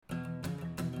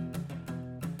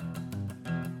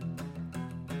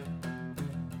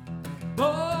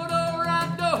Border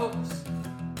Outdoors,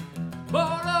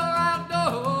 Border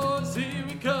Outdoors, here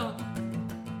we come.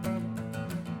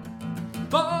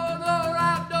 Border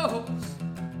Outdoors,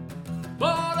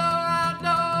 Border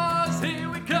Outdoors, here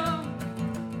we come.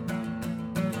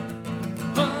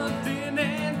 Hunting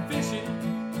and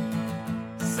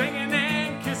fishing, singing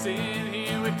and kissing,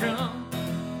 here we come.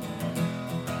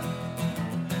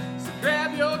 So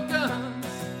grab your guns,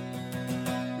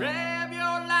 grab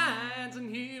your lines,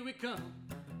 and here we come.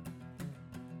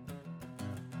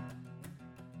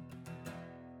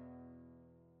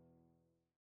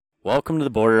 Welcome to the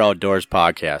Border Outdoors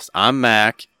podcast. I'm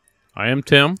Mac. I am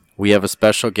Tim. We have a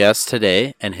special guest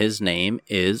today, and his name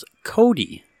is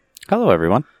Cody. Hello,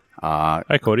 everyone.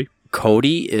 Hi, Cody.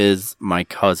 Cody is my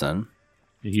cousin,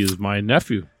 He is my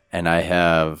nephew. and I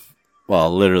have,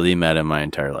 literally met him my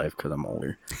entire life because I'm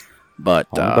older. But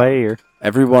Only by a year.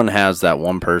 everyone has that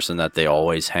one person that they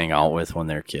always hang out with when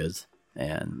they're kids,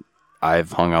 and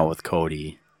I've hung out with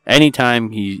Cody anytime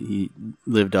he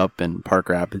lived up in Park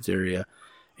Rapids area.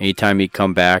 Anytime he'd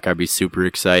come back, I'd be super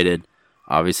excited.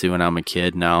 Obviously, when I'm a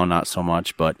kid now, not so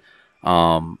much, but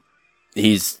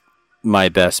he's my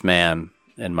best man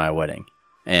in my wedding,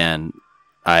 and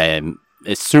I'm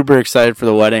super excited for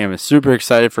the wedding. I'm super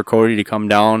excited for Cody to come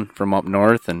down from up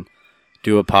north and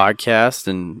do a podcast,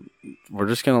 and we're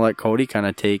just gonna let Cody kind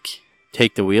of take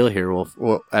the wheel here.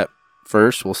 We'll at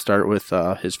first we'll start with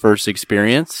his first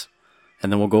experience,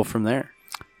 and then we'll go from there.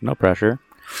 No pressure.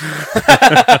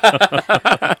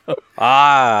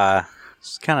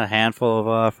 Just kind of a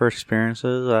handful of first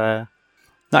experiences.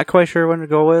 Not quite sure when to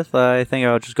go with. I think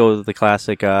I'll just go with the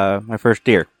classic, my first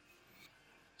deer.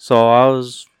 So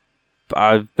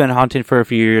I've been hunting for a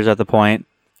few years at the point,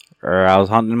 or I was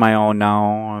hunting my own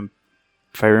now.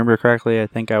 If I remember correctly, I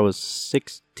think I was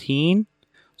 16.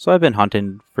 So I've been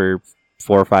hunting for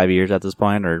 4 or 5 years at this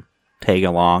point, or tagging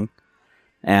along.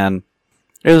 And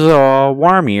it was a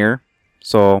warm year.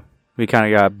 So we kind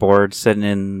of got bored sitting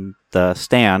in the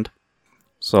stand.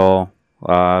 So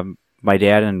my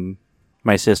dad and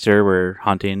my sister were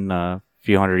hunting a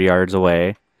few hundred yards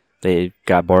away. They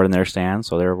got bored in their stand,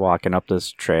 so they were walking up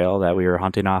this trail that we were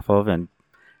hunting off of, and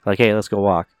like, hey, let's go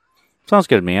walk. Sounds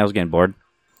good to me. I was getting bored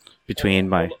between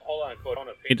my. Hold on, Cody. I want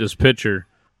to paint this picture.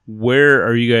 Where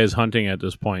are you guys hunting at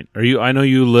this point? I know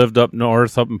you lived up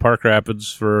north, up in Park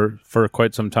Rapids for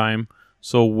quite some time.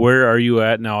 So where are you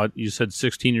at now? You said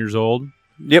 16 years old?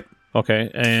 Yep. Okay,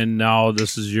 and now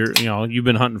this is you've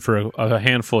been hunting for a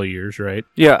handful of years, right?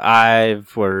 Yeah, I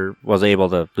was able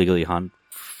to legally hunt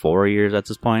 4 years at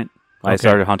this point. I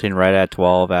started hunting right at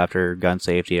 12 after gun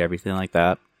safety, everything like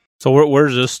that. So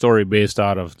where's this story based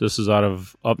out of? This is out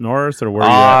of up north, or where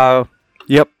are you at?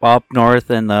 Yep, up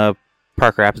north in the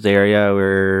Park Rapids area.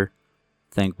 We're,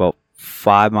 I think, about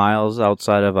 5 miles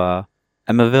outside of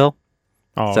Emmaville.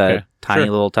 Oh, It's okay. a tiny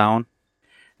little town.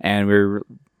 And we're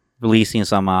releasing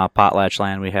some potlatch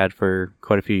land we had for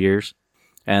quite a few years.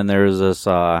 And there was this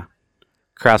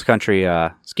cross-country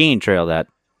skiing trail that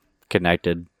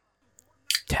connected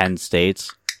 10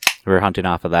 states. We were hunting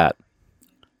off of that.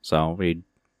 So we'd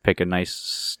pick a nice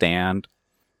stand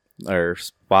or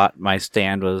spot. My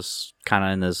stand was kind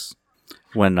of in this,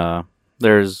 when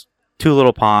there's 2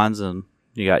 little ponds and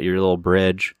you got your little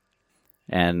bridge.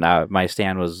 And my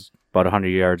stand was about 100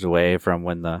 yards away from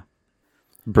when the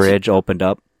bridge opened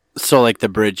up. So, like, the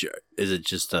bridge, is it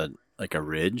just a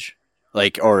ridge?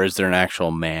 Like, or is there an actual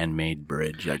man-made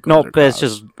bridge that goes Nope, across? it's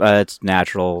just it's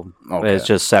natural. Okay. It's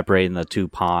just separating the 2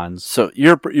 ponds. So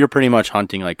you're pretty much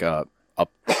hunting like a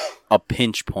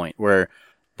pinch point where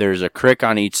there's a creek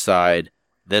on each side.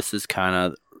 This is kind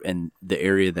of in the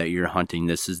area that you're hunting.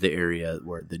 This is the area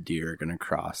where the deer are going to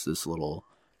cross this little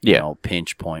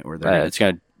pinch point where it's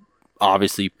going to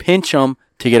obviously pinch them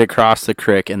to get across the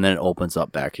creek, and then it opens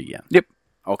up back again. Yep.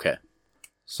 Okay.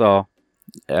 So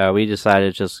we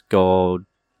decided to just go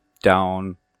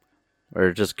down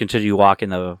or just continue walking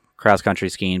the cross-country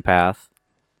skiing path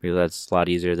because that's a lot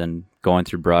easier than going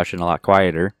through brush and a lot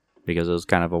quieter because it was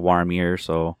kind of a warm year,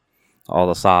 so all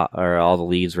the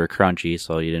leaves were crunchy,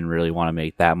 so you didn't really want to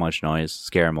make that much noise,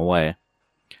 scare them away.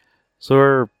 So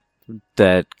we're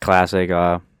that classic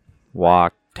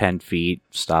walk 10 feet,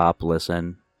 stop,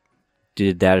 listen.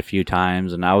 Did that a few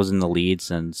times, and I was in the lead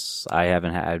since I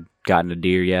haven't gotten a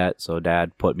deer yet, so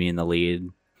Dad put me in the lead.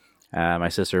 My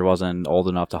sister wasn't old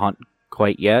enough to hunt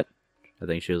quite yet. I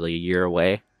think she was like a year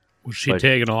away. Was she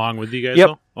tagging along with you guys? Yep.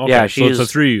 Though? Okay, Yeah, so it's the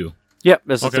 3 of you. Yep,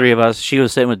 it's the Okay. 3 of us. She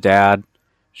was sitting with Dad.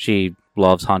 She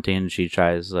loves hunting. She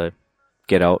tries to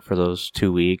get out for those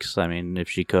 2 weeks. I mean, if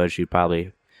she could, she'd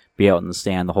probably be out in the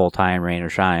stand the whole time, rain or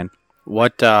shine.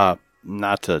 What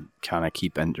not to kind of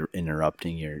keep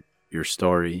interrupting your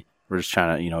story. We're just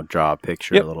trying to, draw a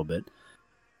picture Yep. a little bit.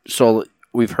 So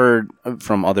we've heard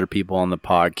from other people on the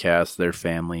podcast, their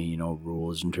family,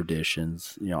 rules and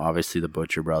traditions. Obviously the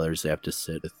Butcher Brothers, they have to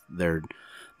sit with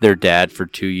their dad for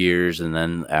 2 years, and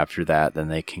then after that, then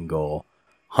they can go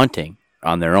hunting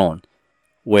on their own.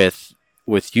 With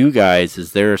you guys,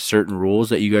 is there certain rules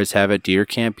that you guys have at deer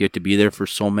camp? You have to be there for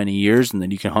so many years, and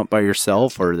then you can hunt by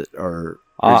yourself, or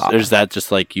is that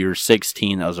just like you're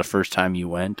 16? That was the first time you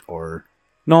went, or?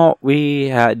 No,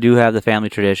 we do have the family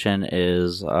tradition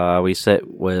is we sit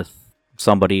with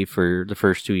somebody for the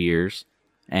first 2 years,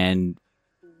 and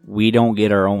we don't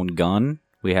get our own gun.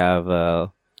 We have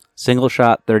a single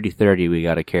shot 30-30 we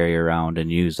got to carry around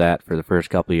and use that for the first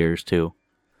couple of years too.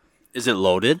 Is it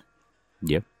loaded?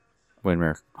 Yep. When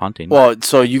we're hunting. Well,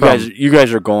 so you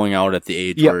guys are going out at the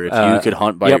age Yep, where if you could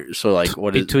hunt by so like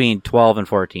what is between 12 and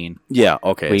 14. Yeah,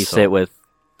 okay. We sit with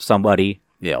somebody.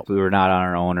 Yeah. We were not on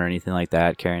our own or anything like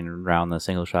that, carrying around the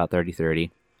single shot 30-30.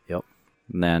 Yep.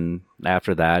 And then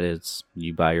after that, it's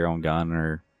you buy your own gun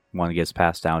or one gets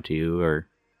passed down to you. Or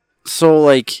So,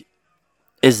 like,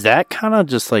 is that kind of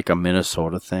just like a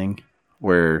Minnesota thing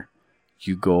where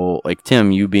you go, like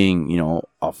Tim, you being,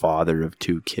 a father of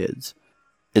 2 kids,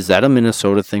 is that a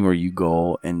Minnesota thing where you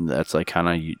go and that's like kind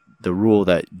of the rule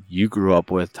that you grew up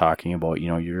with talking about,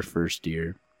 your first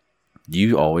deer? Do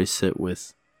you always sit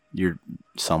with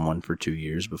someone for 2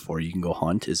 years before you can go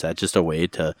hunt? Is that just a way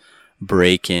to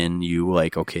break in you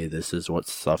like, okay, this is what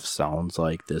stuff sounds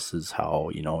like, this is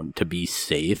how, to be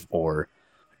safe? Or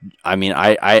I mean,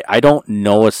 I don't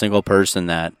know a single person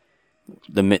that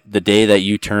the day that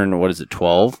you turn,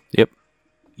 12? Yep.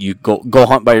 You go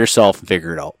hunt by yourself and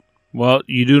figure it out. Well,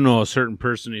 you do know a certain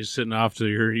person who's sitting off to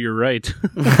your right.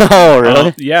 Oh,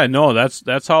 really? Yeah, no,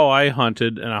 that's how I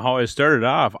hunted and how I started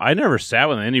off. I never sat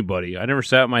with anybody. I never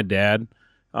sat with my dad.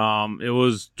 It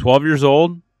was 12 years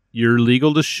old. You're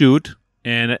legal to shoot,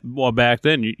 and back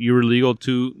then you were legal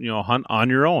to hunt on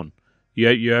your own.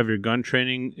 You have your gun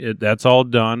training. That's all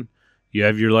done. You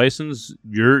have your license.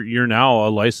 You're now a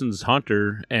licensed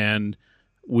hunter, and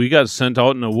we got sent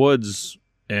out in the woods.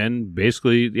 And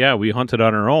basically, we hunted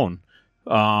on our own.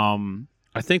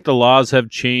 I think the laws have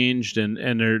changed, and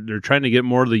they're trying to get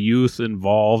more of the youth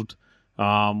involved.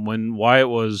 When Wyatt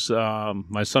was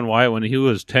my son Wyatt, when he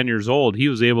was 10 years old, he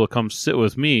was able to come sit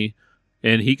with me,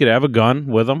 and he could have a gun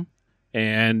with him,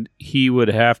 and he would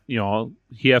have,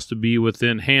 he has to be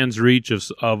within hand's reach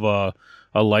of a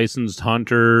licensed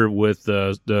hunter with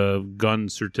the gun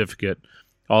certificate,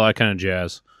 all that kind of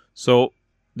jazz. So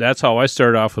that's how I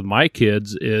started off with my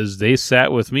kids. Is they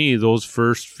sat with me those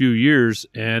first few years,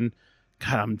 and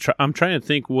God, I'm trying to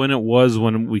think when it was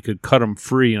when we could cut them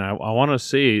free, and I want to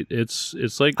say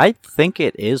it's like I think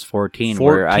it is 14.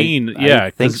 14, I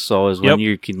think so. Is when yep.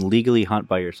 you can legally hunt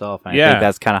by yourself. And I Yeah. think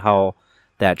that's kind of how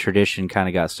that tradition kind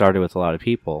of got started with a lot of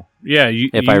people. Yeah,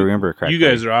 if I remember correctly. You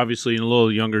guys are obviously in a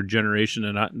little younger generation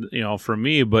than from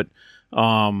me, but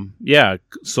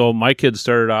so my kids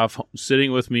started off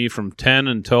sitting with me from 10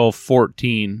 until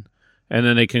 14, and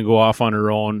then they can go off on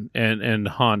their own and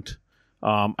hunt.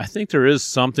 I think there is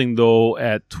something though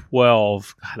at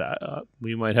 12. God,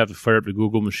 we might have to fire up the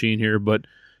Google machine here, but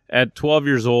at 12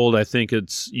 years old, I think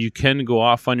you can go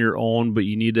off on your own, but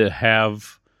you need to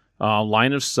have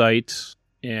line of sight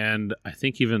and I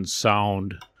think even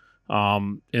sound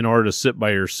in order to sit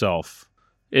by yourself.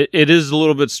 It is a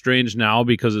little bit strange now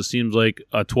because it seems like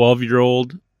a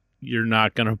 12-year-old, you're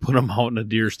not going to put them out in a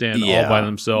deer stand all by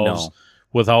themselves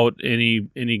without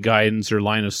any guidance or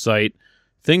line of sight.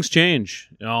 Things change.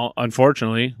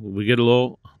 Unfortunately, we get a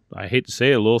little, I hate to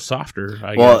say it, a little softer,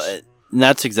 I guess. And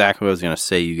that's exactly what I was going to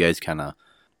say. You guys kind of,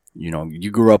 you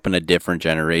grew up in a different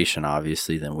generation,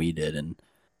 obviously, than we did. And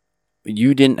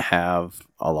you didn't have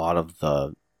a lot of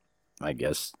the, I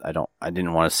guess, I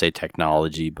didn't want to say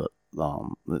technology, but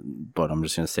I'm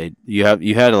just going to say you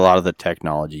had a lot of the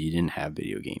technology. You didn't have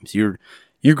video games. You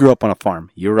grew up on a farm.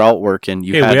 You were out working.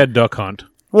 We had Duck Hunt.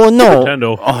 Well, no.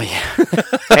 Nintendo. Oh, yeah.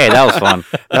 Hey, that was fun.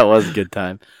 That was a good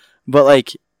time. But,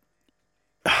 like,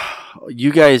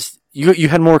 you guys, you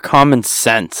had more common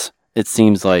sense, it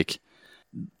seems like,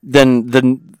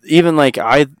 than even, like,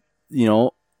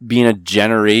 being a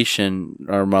generation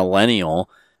or millennial,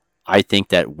 I think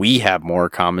that we have more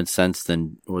common sense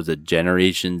than, was it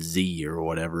Generation Z or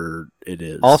whatever it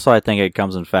is. Also, I think it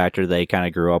comes in factor they kind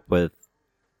of grew up with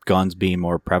guns being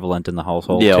more prevalent in the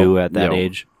household, too, at that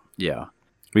age. Yeah.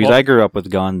 Because I grew up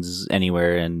with guns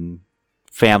anywhere, and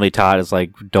family taught us,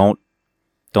 like, don't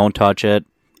touch it.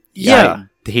 Yeah.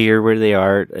 Here where they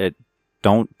are.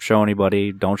 Don't show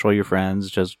anybody. Don't show your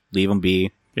friends. Just leave them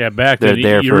be. Yeah, back They're then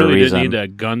there you for a really reason. didn't need a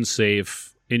gun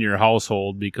safe in your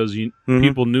household because Mhm.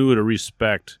 people knew to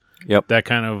respect Yep. that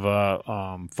kind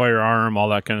of firearm, all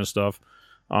that kind of stuff.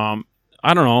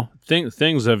 I don't know.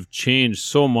 Things have changed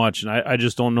so much, and I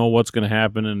just don't know what's going to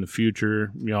happen in the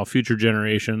future. Future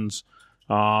generations.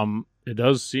 It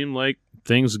does seem like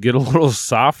things get a little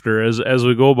softer as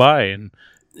we go by, and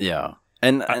Yeah.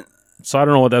 And so I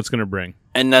don't know what that's going to bring.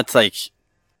 and that's like,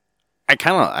 I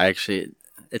actually,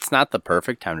 it's not the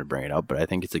perfect time to bring it up, but I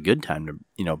think it's a good time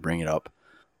to, bring it up.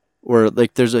 Where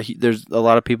like there's a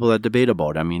lot of people that debate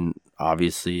about it. I mean,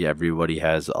 obviously everybody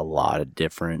has a lot of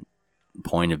different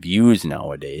point of views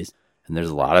nowadays, and there's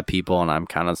a lot of people, and I'm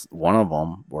kind of one of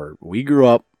them, where we grew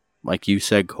up, like you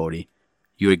said, Cody,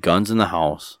 you had guns in the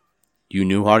house, you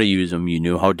knew how to use them, you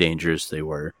knew how dangerous they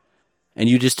were, and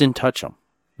you just didn't touch them.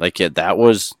 Like that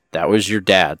was your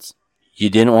dad's. You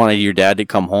didn't want your dad to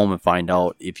come home and find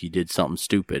out if you did something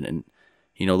stupid. And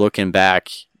looking back,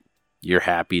 you're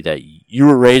happy that you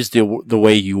were raised the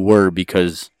way you were,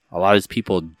 because a lot of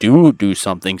people do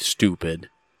something stupid,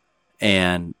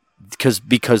 and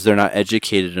because they're not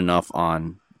educated enough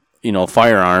on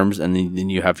firearms, and then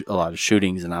you have a lot of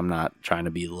shootings. And I'm not trying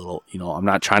to be I'm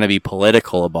not trying to be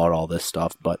political about all this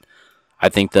stuff, but I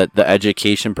think that the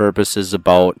education purposes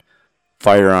about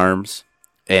firearms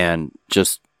and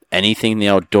just anything in the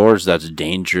outdoors that's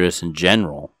dangerous in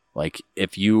general. Like,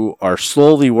 if you are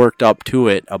slowly worked up to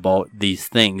it about these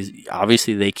things,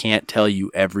 obviously they can't tell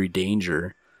you every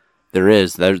danger there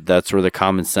is. That's where the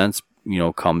common sense,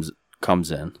 comes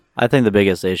in. I think the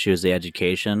biggest issue is the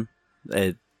education.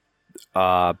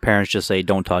 Parents just say,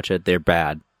 don't touch it, they're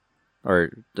bad.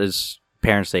 Or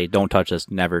parents say, don't touch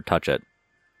this, never touch it.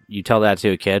 You tell that to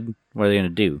a kid, what are they going to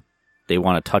do? They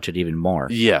want to touch it even more.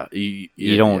 Yeah.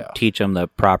 You don't teach them the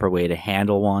proper way to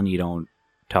handle one. You don't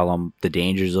tell them the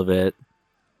dangers of it,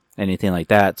 anything like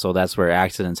that. So that's where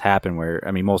accidents happen.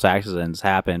 Most accidents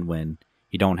happen when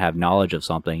you don't have knowledge of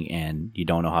something and you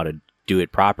don't know how to do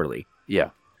it properly.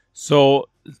 Yeah. So,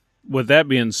 with that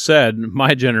being said,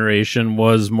 my generation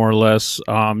was more or less,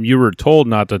 you were told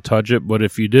not to touch it, but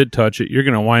if you did touch it, you're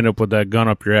going to wind up with that gun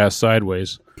up your ass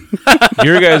sideways.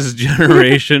 Your guys'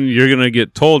 generation, you're going to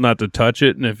get told not to touch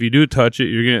it, and if you do touch it,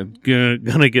 you're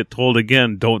gonna get told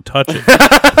again, don't touch it.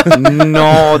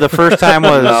 No, the first time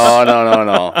was...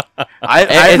 No.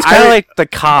 It's kind of like the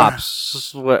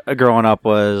cops. Growing up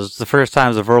was the first time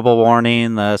was a verbal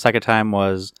warning. The second time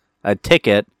was a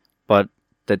ticket, but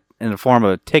in the form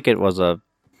of a ticket was a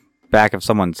back of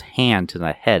someone's hand to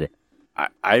the head.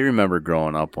 I remember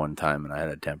growing up one time, and I had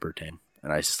a temper tantrum,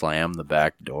 and I slammed the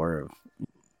back door of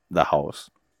the house.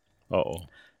 Uh-oh.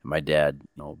 And my dad,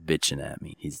 bitching at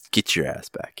me. He's, get your ass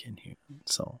back in here.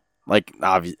 So, like,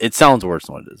 obviously, it sounds worse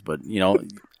than what it is, but,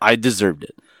 I deserved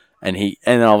it.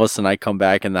 And all of a sudden I come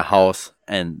back in the house,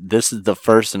 and this is the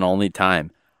first and only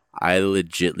time I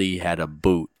legitly had a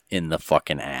boot in the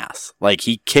fucking ass. Like,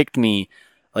 he kicked me,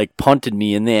 like, punted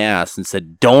me in the ass and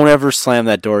said, don't ever slam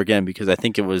that door again, because I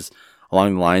think it was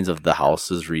along the lines of the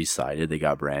house is re-sided. They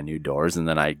got brand new doors, and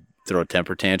then I throw a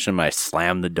temper tantrum. I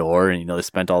slam the door, and, they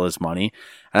spent all this money.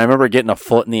 And I remember getting a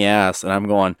foot in the ass, and I'm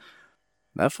going,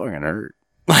 that fucking hurt.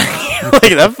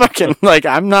 Like, that fucking, like,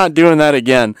 I'm not doing that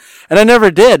again. And I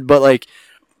never did, but, like,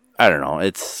 I don't know.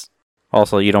 It's...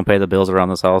 Also, you don't pay the bills around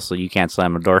this house, so you can't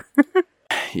slam a door.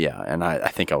 Yeah, and I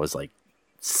think I was, like,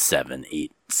 7,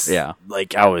 8. Yeah.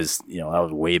 Like, I was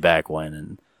way back when,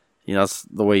 and, that's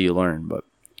the way you learn, but...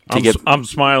 I'm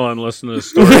smiling listening to this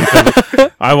story,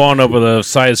 'cause I wound up with a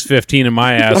size 15 in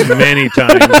my ass many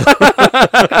times.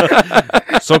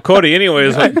 So, Cody,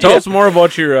 anyways, tell us more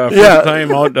about your first time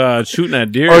out shooting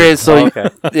at deer. Okay, so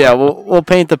yeah, we'll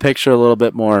paint the picture a little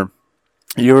bit more.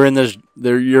 You were in this.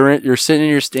 You're sitting in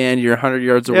your stand. You're 100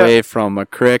 yards away from a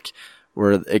creek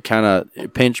where it kind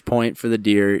of pinch point for the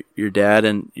deer. Your dad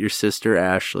and your sister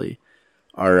Ashley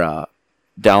are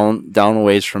down a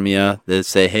ways from you. They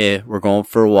say, "Hey, we're going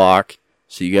for a walk."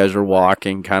 So you guys are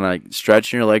walking, kind of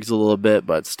stretching your legs a little bit,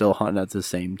 but still hunting at the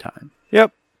same time.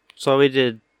 Yep. So we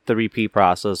did the repeat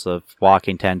process of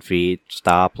walking 10 feet,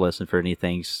 stop, listen for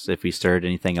anything, if we stirred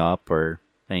anything up or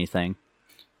anything.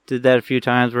 Did that a few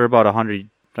times. We're about 100,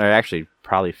 or actually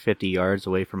probably 50 yards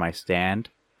away from my stand.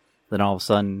 Then all of a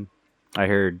sudden, I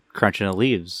heard crunching of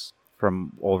leaves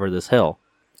from over this hill.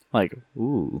 Like,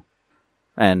 ooh.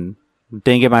 And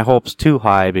didn't get my hopes too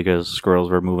high because squirrels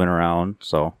were moving around,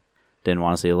 so didn't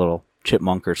want to see a little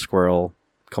chipmunk or squirrel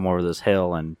come over this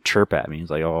hill and chirp at me.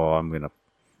 He's like, oh,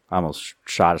 I almost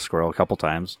shot a squirrel a couple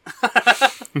times.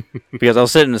 Because I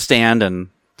was sitting in the stand and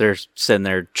they're sitting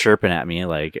there chirping at me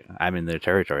like I'm in their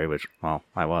territory, which, well,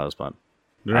 I was, but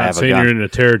They're I not have a saying gun. you're in a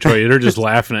territory. They're just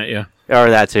laughing at you, Or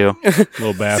that too.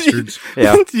 little bastards.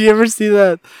 Yeah. Do you ever see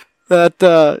that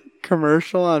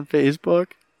commercial on Facebook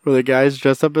where the guy's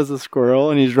dressed up as a squirrel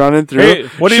and he's running through? Hey,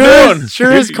 what are you doing?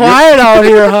 Sure is quiet out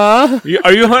here, huh?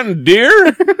 Are you hunting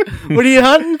deer? What are you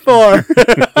hunting for?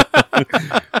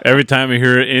 Every time I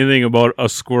hear anything about a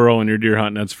squirrel and you're deer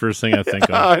hunting, that's the first thing I think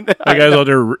of. Oh, The guy's out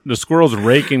there, the squirrel's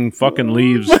raking fucking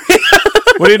leaves.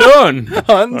 What are you doing?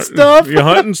 hunting stuff? You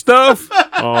hunting stuff?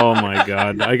 Oh my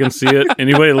god, I can see it.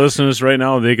 Anybody listening to this right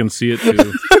now, they can see it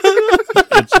too.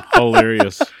 It's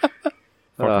hilarious.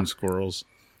 Fucking squirrels.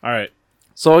 All right.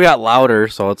 So it got louder,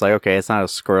 so it's like, okay, it's not a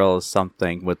squirrel, it's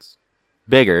something what's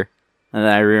bigger. And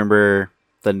then I remember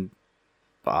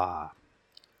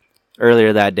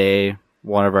earlier that day,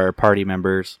 one of our party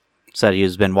members said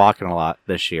he's been walking a lot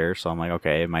this year, so I'm like,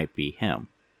 okay, it might be him.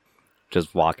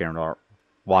 Just walking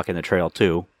the trail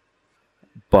too.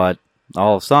 But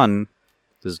all of a sudden,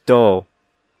 this doe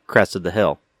crested the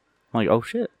hill. I'm like, oh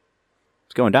shit,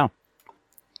 it's going down.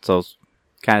 So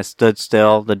kind of stood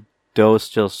still. The doe's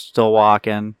still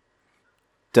walking.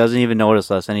 Doesn't even notice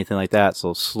us, anything like that.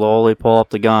 So slowly pull up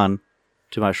the gun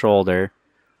to my shoulder.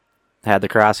 Had the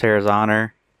crosshairs on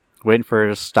her, waiting for her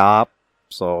to stop.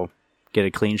 So get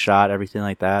a clean shot, everything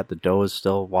like that. The doe is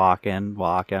still walking.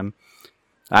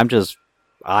 I'm just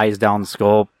eyes down the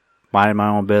scope, minding my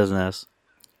own business.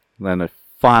 Then it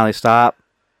finally stopped,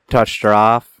 touched her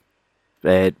off.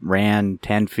 It ran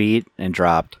 10 feet and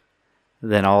dropped.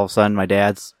 Then all of a sudden, my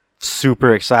dad's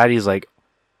super excited. He's like,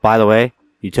 by the way,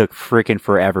 you took freaking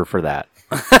forever for that.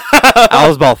 I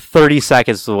was about 30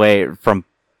 seconds away from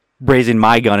raising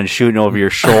my gun and shooting over your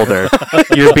shoulder.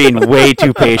 You're being way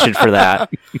too patient for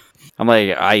that. I'm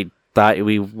like, I thought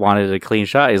we wanted a clean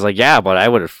shot. He's like, yeah, but I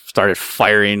would have started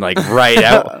firing like right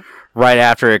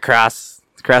after it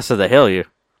crested the hill.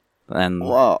 And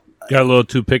Wow. Got a little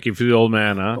too picky for the old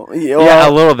man, huh? yeah,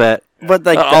 a little bit. But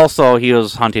like, Also, he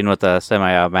was hunting with a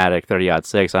semi-automatic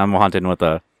 30-06. I'm hunting with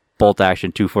a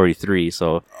bolt-action 243.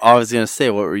 So I was gonna say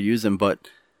what we're using, but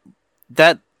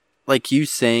that, like you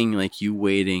saying, like you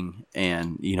waiting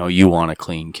and you want a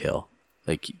clean kill.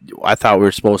 Like I thought we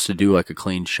were supposed to do like a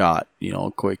clean shot,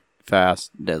 quick,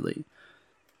 fast, deadly.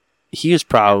 He was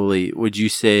probably. Would you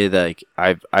say that? Like,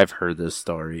 I've heard this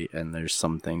story, and there's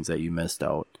some things that you missed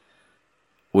out.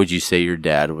 Would you say your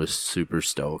dad was super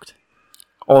stoked?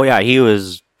 oh yeah, he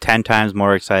was 10 times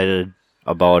more excited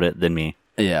about it than me.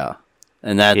 Yeah,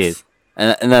 and that's He is.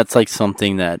 and that's like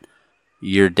something that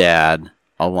your dad,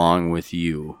 along with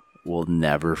you, will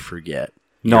never forget.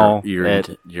 No, your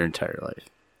entire life.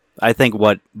 I think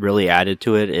what really added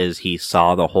to it is he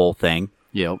saw the whole thing.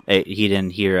 Yep. He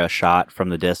didn't hear a shot from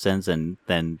the distance and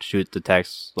then shoot the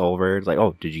text over. It's like,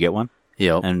 oh, did you get one?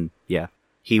 Yep. And yeah,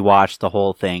 he watched the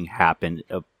whole thing happen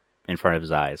in front of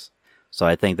his eyes. So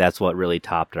I think that's what really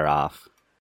topped her off.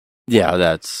 Yeah,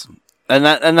 that's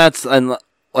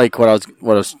like what I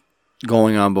was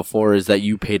going on before is that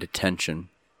you paid attention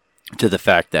to the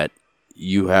fact that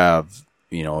you have,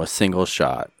 a single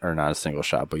shot, or not a single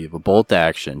shot, but you have a bolt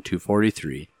action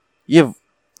 243. You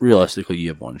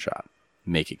have one shot.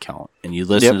 Make it count. And you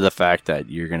listen Yep. to the fact that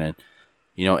you're going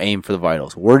to, aim for the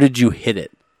vitals. Where did you hit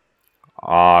it?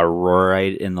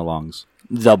 Right in the lungs.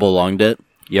 Double lunged it?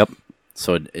 Yep.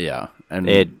 So, yeah. And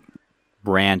It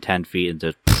ran 10 feet and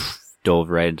just dove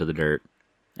right into the dirt.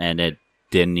 And it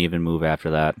didn't even move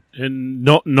after that. And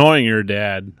knowing your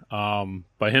dad,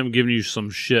 by him giving you some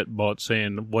shit about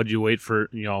saying, what'd you wait for,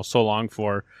 so long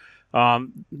for?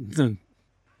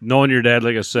 Knowing your dad,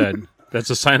 like I said, that's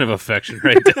a sign of affection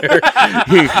right there.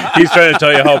 He's trying to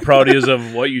tell you how proud he is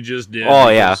of what you just did. Oh,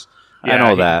 yeah. I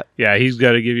know that. Yeah, he's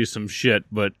got to give you some shit,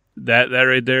 but that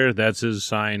right there, that's his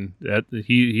sign. That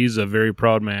he's a very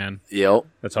proud man. Yep.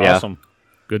 That's Yeah. awesome.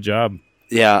 Good job.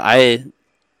 Yeah,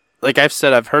 like I've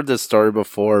said, I've heard this story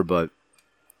before, but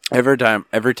every time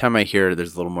I hear it,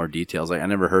 there's a little more details. Like I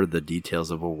never heard the details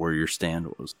of where your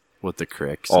stand was with the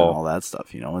cricks and all that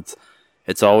stuff.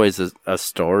 It's always a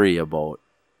story about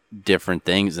different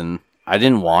things, and I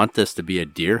didn't want this to be a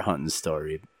deer hunting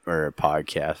story or a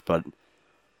podcast, but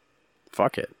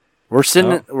fuck it, we're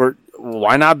sitting.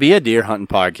 Why not be a deer hunting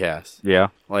podcast? Yeah.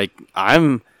 Like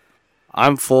I'm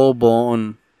full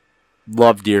blown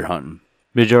love deer hunting.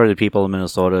 Majority of the people in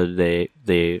Minnesota, they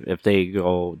if they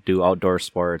go do outdoor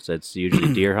sports, it's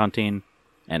usually deer hunting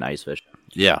and ice fishing.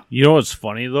 Yeah. You know what's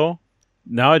funny, though?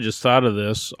 Now I just thought of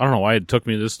this. I don't know why it took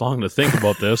me this long to think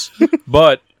about this,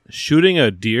 but shooting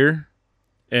a deer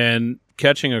and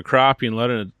catching a crappie and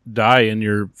letting it die in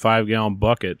your 5-gallon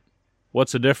bucket,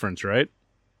 what's the difference, right?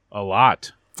 A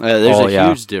lot. There's Oh, a yeah.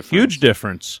 huge difference. Huge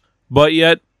difference. But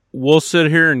yet, we'll sit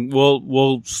here and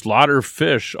we'll slaughter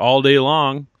fish all day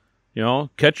long. You know,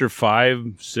 catch your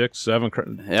 5, 6, 7,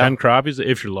 10 crappies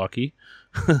if you're lucky.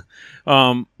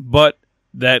 But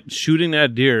that shooting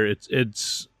that deer,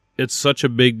 it's such a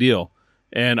big deal.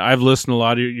 And I've listened to a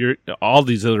lot of all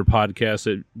these other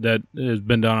podcasts that has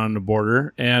been done on the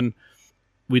border, and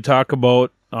we talk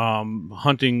about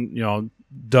hunting, you know,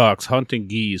 ducks, hunting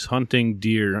geese, hunting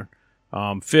deer,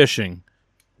 fishing.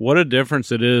 What a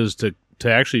difference it is to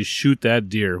actually shoot that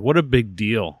deer. What a big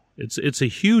deal. It's a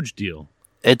huge deal.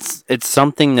 It's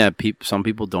something that some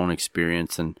people don't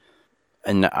experience, and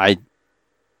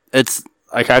it's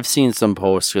like I've seen some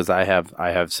posts because I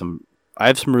have some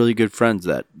really good friends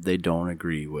that they don't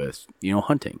agree with, you know,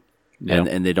 hunting,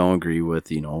 and they don't agree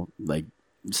with, you know, like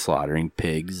slaughtering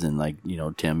pigs, and like, you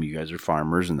know, Tim, you guys are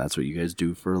farmers and that's what you guys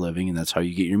do for a living and that's how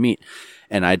you get your meat.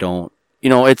 And I don't, you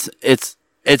know, it's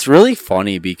really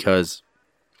funny because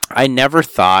I never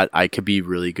thought I could be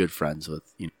really good friends with,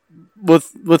 you know,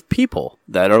 with people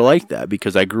that are like that,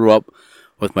 because I grew up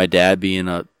with my dad being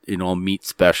a, you know, a meat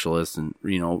specialist and,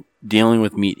 you know, dealing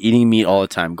with meat, eating meat all the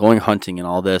time, going hunting and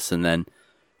all this. And then,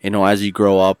 you know, as you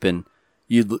grow up and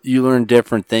you learn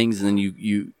different things, and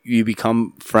then you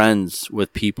become friends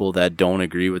with people that don't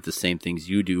agree with the same things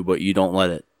you do, but you don't let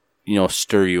it, you know,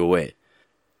 stir you away.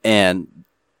 And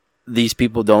these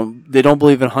people don't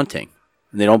believe in hunting,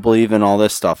 and they don't believe in all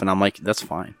this stuff. And I'm like, that's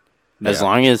fine. As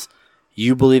long as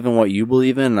you believe in what you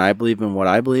believe in and I believe in what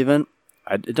I believe in,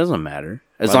 it doesn't matter.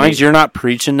 As long as you're not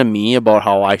preaching to me about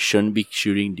how I shouldn't be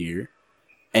shooting deer,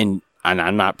 and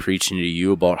I'm not preaching to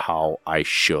you about how I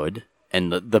should,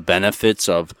 and the benefits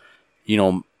of, you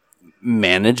know,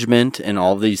 management and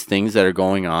all these things that are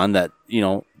going on that, you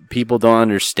know, people don't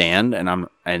understand,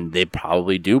 and they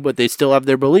probably do, but they still have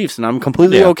their beliefs, and I'm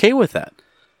completely okay with that.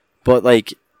 But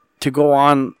like, to go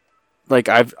on, like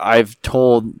I've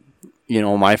told, you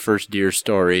know, my first deer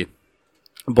story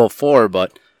before,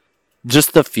 but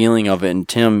just the feeling of it, and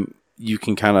Tim, you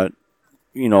can kind of,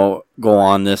 you know, go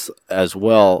on this as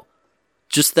well.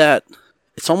 Just that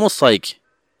it's almost like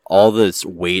all this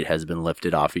weight has been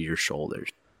lifted off of your shoulders.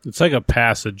 It's like a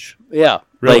passage. Yeah.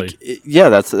 Really?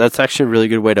 Like, that's actually a really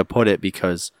good way to put it,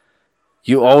 because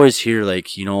you always hear,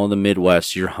 like, you know, in the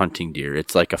Midwest, you're hunting deer.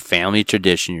 It's like a family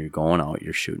tradition. You're going out,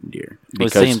 you're shooting deer.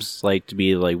 Because it seems like to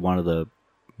be like one of the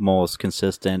most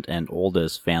consistent and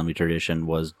oldest family tradition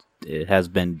it has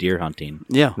been deer hunting.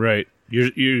 Yeah. Right. You're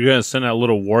going to send that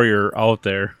little warrior out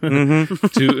there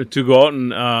to go out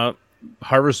and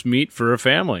harvest meat for a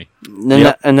family.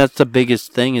 And that's the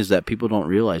biggest thing, is that people don't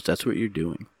realize that's what you're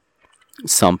doing.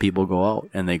 Some people go out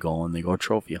and they go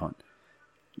trophy hunt.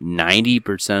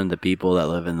 90% of the people that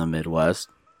live in the Midwest,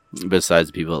 besides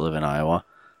the people that live in Iowa,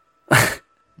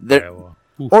 Iowa.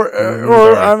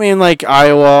 or I mean, like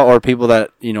Iowa, or people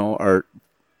that, you know, are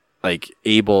like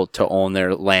able to own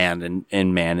their land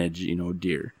and manage, you know,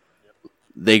 deer.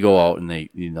 They go out and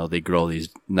they grow these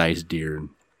nice deer.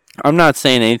 I'm not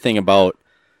saying anything about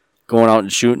going out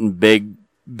and shooting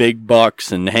big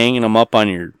bucks and hanging them up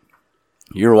on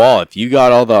your wall. If you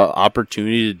got all the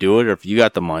opportunity to do it, or if you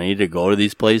got the money to go to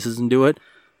these places and do it,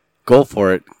 go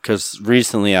for it. Because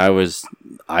recently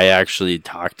I actually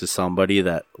talked to somebody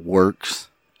that works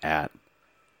at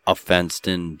a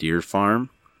fenced-in deer farm,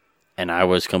 and I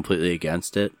was completely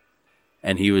against it.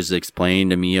 And he was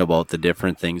explaining to me about the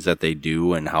different things that they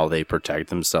do and how they protect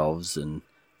themselves, and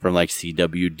from like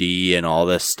CWD and all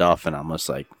this stuff. And I'm just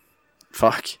like,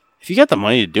 fuck, if you got the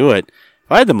money to do it,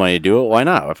 if I had the money to do it, why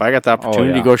not? If I got the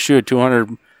opportunity to go shoot a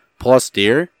 200 plus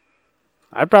deer,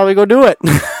 I'd probably go do it.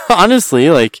 Honestly,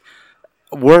 like,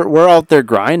 we're out there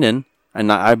grinding,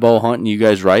 and I bow hunt and you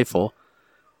guys rifle.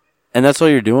 And that's what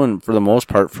you're doing for the most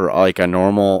part for like a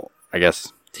normal, I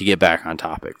guess, to get back on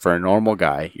topic, for a normal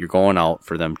guy, you're going out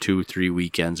for them 2-3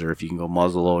 weekends, or if you can go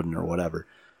muzzle loading or whatever.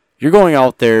 You're going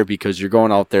out there because you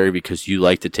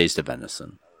like the taste of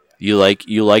venison. You like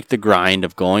the grind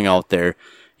of going out there.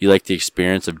 You like the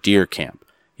experience of deer camp.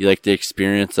 You like the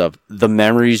experience of the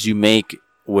memories you make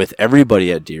with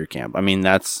everybody at deer camp. I mean,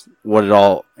 that's what it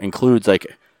all includes. Like,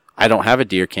 I don't have a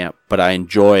deer camp, but I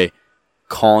enjoy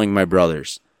calling my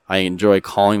brothers. I enjoy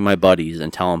calling my buddies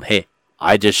and tell them, hey,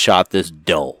 I just shot this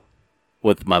doe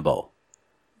with my bow.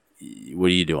 What are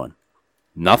you doing?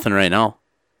 Nothing right now.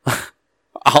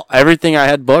 Everything I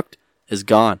had booked is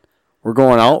gone. We're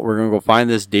going out. We're going to go find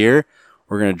this deer.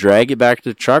 We're going to drag it back to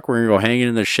the truck. We're going to go hang it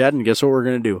in the shed. And guess what we're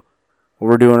going to do? What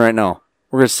we're doing right now.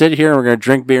 We're going to sit here and we're going to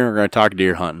drink beer and we're going to talk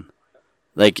deer hunting.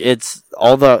 Like, it's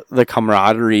all the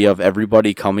camaraderie of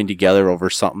everybody coming together over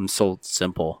something so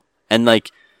simple. And like,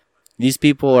 these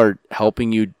people are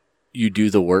helping you do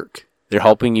the work. They're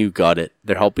helping you gut it.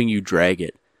 They're helping you drag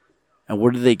it. And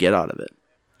what do they get out of it?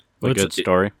 A good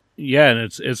story. Yeah, and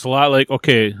it's a lot like,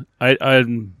 okay, let's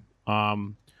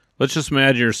just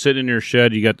imagine you're sitting in your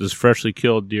shed, you got this freshly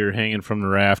killed deer hanging from the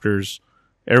rafters.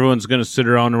 Everyone's going to sit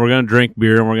around and we're going to drink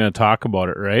beer and we're going to talk about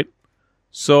it, right?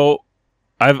 So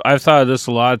I've thought of this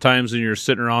a lot of times when you're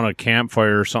sitting around a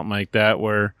campfire or something like that,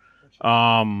 where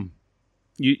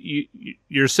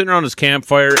you're sitting around this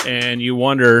campfire and you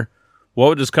wonder, what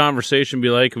would this conversation be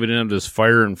like if we didn't have this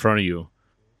fire in front of you?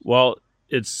 Well,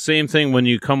 it's the same thing when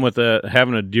you come with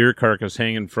having a deer carcass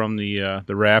hanging from the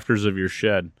rafters of your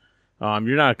shed. You're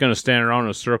not going to stand around in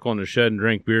a circle in the shed and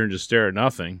drink beer and just stare at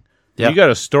nothing. Yeah. You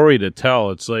got a story to tell.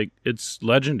 It's like, it's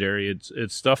legendary.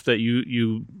 It's stuff that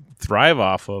you thrive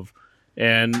off of.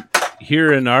 And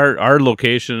here in our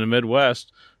location in the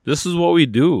Midwest, this is what we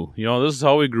do. You know, this is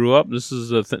how we grew up. This is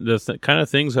the kind of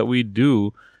things that we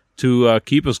do to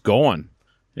keep us going.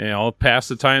 You know, pass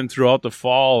the time throughout the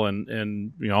fall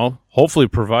and you know, hopefully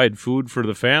provide food for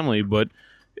the family. But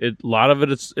a lot of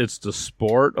it, it's the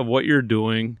sport of what you're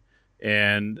doing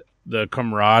and the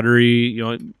camaraderie. You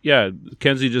know, yeah,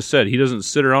 Kenzie just said he doesn't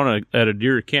sit around at a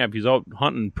deer camp. He's out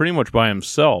hunting pretty much by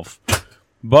himself.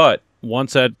 But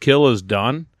once that kill is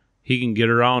done, he can get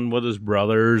around with his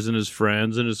brothers and his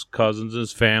friends and his cousins and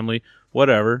his family,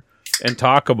 whatever, and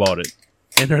talk about it.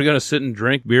 And they're going to sit and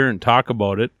drink beer and talk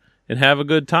about it and have a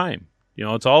good time. You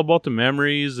know, it's all about the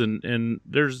memories, and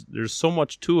there's so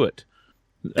much to it.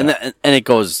 And it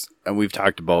goes, and we've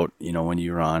talked about, you know, when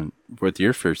you were on with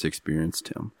your first experience,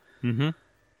 Tim. Mm-hmm.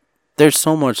 There's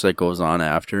so much that goes on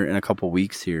after. In a couple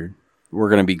weeks here, we're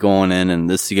going to be going in, and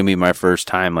this is going to be my first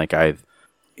time. Like I've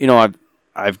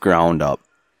ground up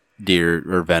deer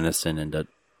or venison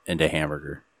into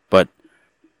hamburger, but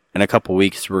in a couple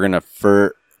weeks we're going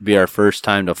to be our first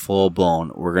time to full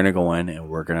blown. We're going to go in and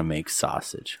we're going to make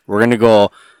sausage. We're going to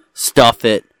go stuff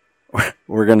it.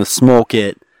 We're going to smoke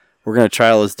it. We're going to try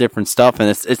all this different stuff. And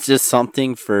it's just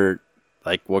something for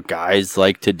like what guys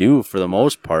like to do for the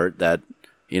most part that,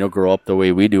 you know, grow up the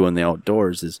way we do in the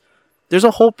outdoors. Is there's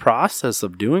a whole process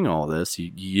of doing all this.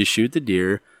 You shoot the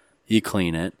deer, you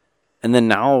clean it. And then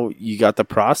now you got the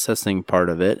processing part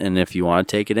of it. And if you want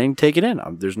to take it in, take it in.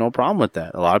 There's no problem with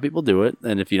that. A lot of people do it.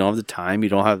 And if you don't have the time, you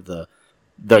don't have the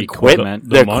equipment,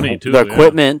 the money too, the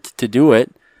equipment to do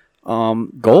it,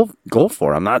 go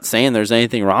for it. I'm not saying there's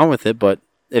anything wrong with it, but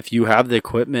if you have the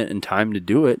equipment and time to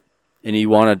do it and you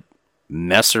want to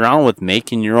mess around with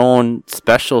making your own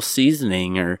special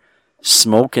seasoning or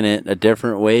smoking it a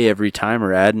different way every time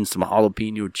or adding some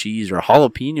jalapeno cheese or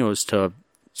jalapenos to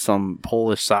some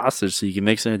Polish sausage so you can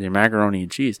mix it with your macaroni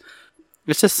and cheese.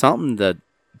 It's just something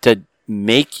to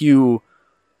make you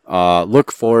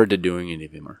look forward to doing it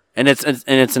even more. And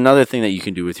it's another thing that you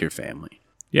can do with your family.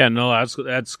 Yeah, no,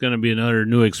 that's going to be another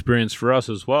new experience for us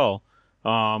as well.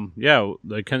 Yeah,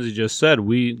 like Kenzie just said,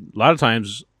 a lot of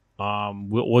times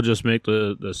we'll just make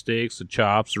the steaks, the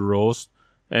chops, the roast,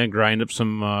 and grind up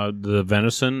some the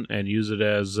venison and use it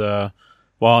as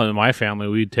well, in my family,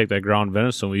 we take that ground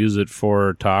venison, we use it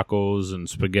for tacos and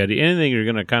spaghetti, anything you're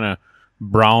going to kind of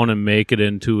brown and make it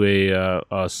into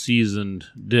a seasoned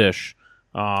dish.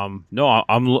 No,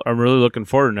 I'm really looking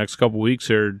forward to the next couple weeks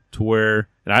here to where,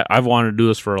 and I've wanted to do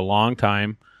this for a long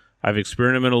time. I've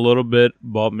experimented a little bit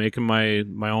about making my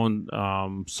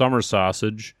own summer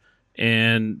sausage,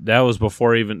 and that was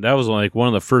that was like one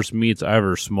of the first meats I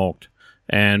ever smoked.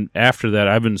 And after that,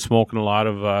 I've been smoking a lot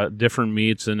of different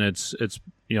meats, and it's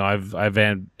you know, I've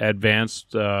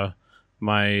advanced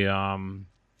my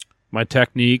my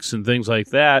techniques and things like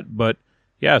that. But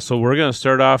yeah, so we're gonna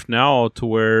start off now to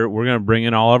where we're gonna bring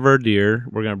in all of our deer.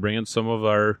 We're gonna bring in some of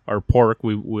our pork.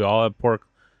 We all have pork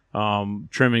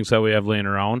trimmings that we have laying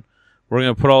around. We're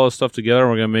gonna put all this stuff together.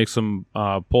 We're gonna make some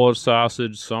Polish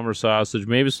sausage, summer sausage,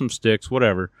 maybe some sticks,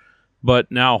 whatever.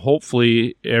 But now,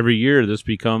 hopefully, every year this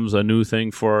becomes a new thing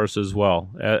for us as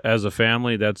well. As a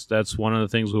family, that's one of the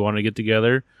things we want to get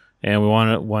together, and we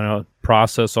want to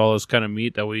process all this kind of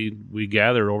meat that we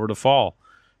gather over the fall.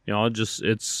 You know,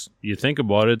 it's you think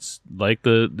about it, it's like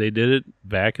they did it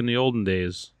back in the olden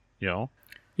days. You know,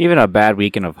 even a bad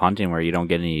weekend of hunting where you don't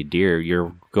get any deer,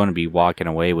 you're going to be walking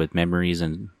away with memories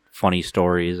and funny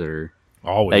stories, or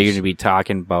always that you're going to be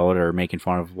talking about or making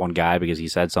fun of one guy because he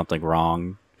said something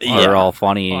wrong. They're all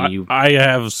funny. And I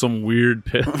have some weird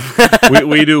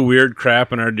we do weird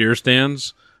crap in our deer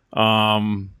stands.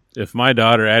 If my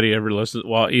daughter Addie ever listens,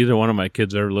 well, either one of my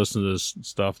kids ever listen to this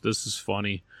stuff, this is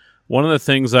funny. One of the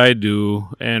things I do,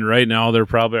 and right now they're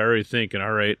probably already thinking,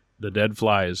 all right, the dead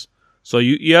flies. So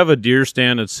you have a deer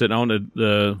stand that's sitting out in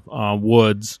the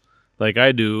woods, like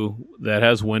I do, that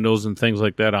has windows and things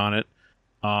like that on it.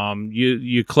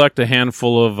 you collect a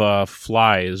handful of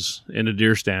flies in a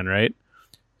deer stand, right?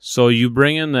 So you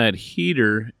bring in that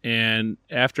heater, and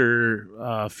after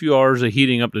a few hours of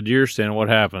heating up the deer stand, what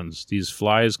happens? These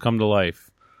flies come to life.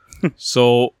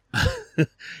 So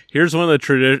here's one of the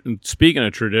traditions. Speaking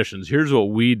of traditions, here's what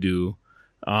we do.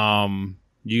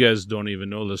 You guys don't even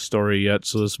know this story yet,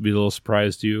 so this will be a little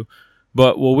surprise to you.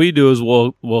 But what we do is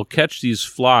we'll catch these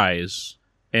flies,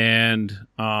 and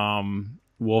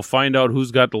we'll find out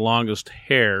who's got the longest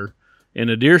hair in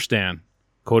a deer stand.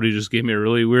 Cody just gave me a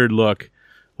really weird look.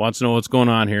 Wants to know what's going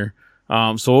on here.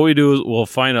 So what we do is we'll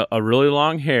find a really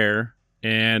long hair,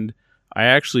 and I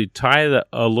actually tie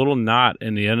a little knot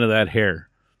in the end of that hair.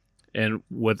 And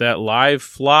with that live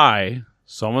fly,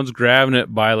 someone's grabbing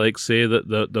it by, like, say,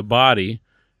 the body.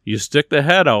 You stick the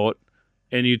head out,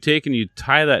 and you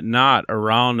tie that knot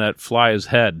around that fly's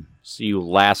head. So you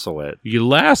lasso it. You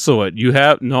lasso it. You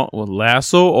have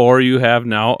lasso, or you have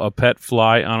now a pet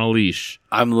fly on a leash.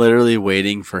 I'm literally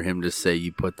waiting for him to say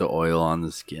you put the oil on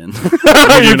the skin. You put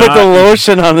the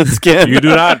lotion on the skin. You do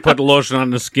not put the lotion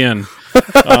on the skin.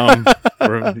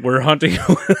 We're hunting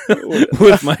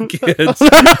with my kids.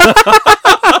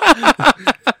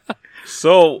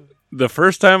 So the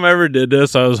first time I ever did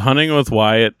this, I was hunting with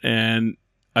Wyatt, and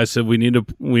I said we need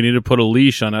to put a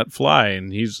leash on that fly,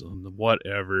 and he's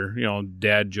whatever,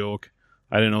 dad joke.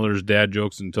 I didn't know there's dad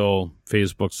jokes until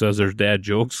Facebook says there's dad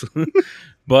jokes.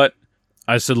 But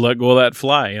I said let go of that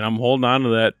fly, and I'm holding on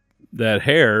to that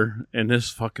hair, and this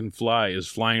fucking fly is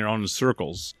flying around in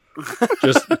circles.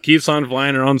 Just keeps on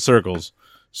flying around in circles.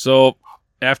 So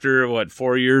after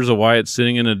 4 years of Wyatt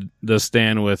sitting in the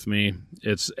stand with me,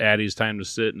 it's Addie's time to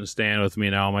sit in the stand with me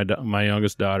now, my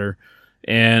youngest daughter,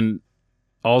 and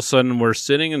all of a sudden we're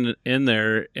sitting in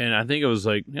there, and I think it was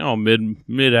like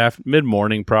mid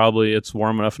morning probably. It's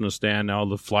warm enough in the stand now.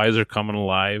 The flies are coming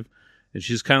alive, and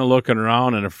she's kind of looking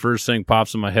around, and the first thing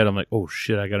pops in my head. I'm like, oh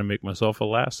shit, I got to make myself a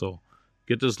lasso.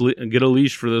 Get a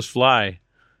leash for this fly,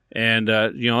 and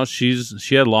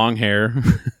she had long hair,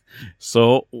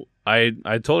 so I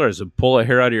told her, I said, pull a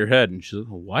hair out of your head, and she's like,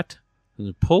 what? I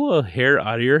said, pull a hair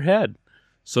out of your head.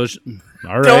 So,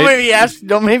 all right.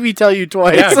 Don't make me tell you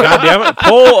twice. Yeah, goddamn it.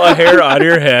 Pull a hair out of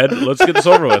your head. Let's get this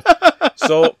over with.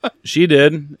 So she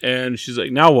did, and she's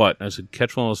like, now what? I said,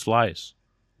 catch one of those flies.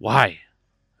 Why?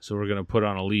 So we're going to put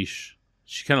on a leash.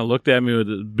 She kind of looked at me with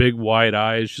the big wide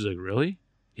eyes. She's like, really?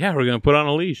 Yeah, we're going to put on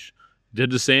a leash. Did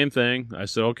the same thing. I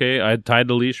said, okay. I tied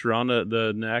the leash around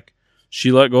the neck.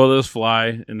 She let go of this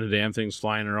fly, and the damn thing's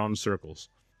flying around in circles.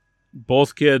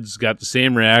 Both kids got the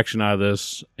same reaction out of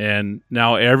this, and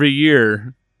now every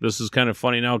year, this is kind of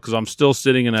funny now because I'm still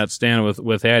sitting in that stand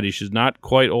with Addie. She's not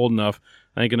quite old enough.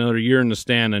 I think another year in the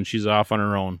stand, and she's off on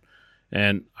her own.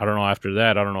 And I don't know after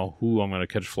that, I don't know who I'm going to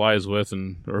catch flies with,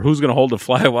 or who's going to hold the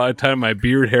fly while I tie my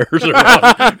beard hairs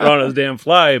around this damn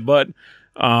fly. But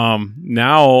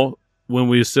now, when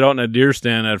we sit out in a deer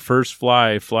stand, that first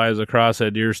fly flies across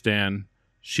that deer stand.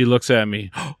 She looks at me,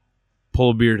 pull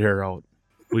a beard hair out.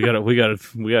 We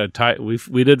gotta tie.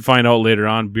 We did find out later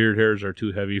on beard hairs are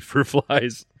too heavy for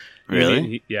flies.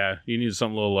 Really? You need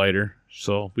something a little lighter.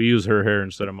 So we use her hair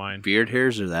instead of mine. Beard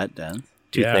hairs are that dense?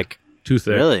 Too thick. Too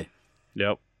thick. Really?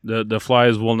 Yep. The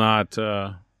flies will not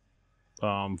fly.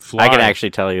 I can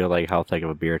actually tell you how thick of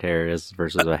a beard hair is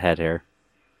versus a head hair.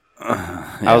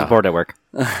 I was bored at work.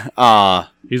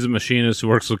 He's a machinist who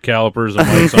works with calipers and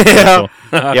lights on pencil.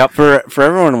 Yep. For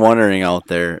everyone wondering out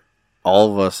there,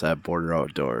 all of us at Border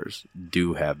Outdoors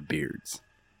do have beards.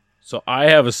 So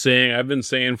I have a saying I've been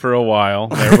saying for a while.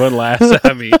 Everyone laughs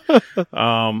at me.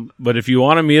 But if you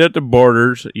want to meet at the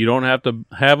Borders, you don't have to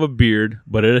have a beard,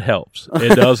 but it helps.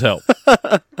 It does help.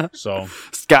 So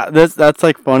Scott, that's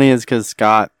funny is because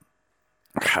Scott,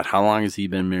 God, how long has he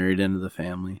been married into the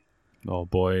family? Oh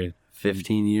boy,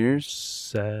 15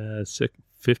 years?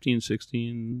 15,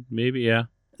 16, maybe, yeah.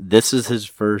 This is his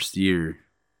first year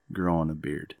growing a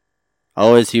beard.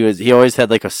 He always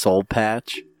had a soul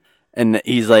patch, and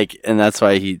he's and that's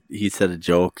why he said a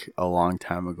joke a long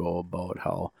time ago about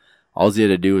how all he had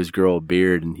to do was grow a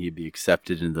beard and he'd be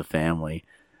accepted into the family.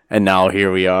 And now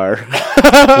here we are.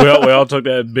 we all took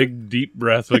that big deep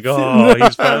breath oh,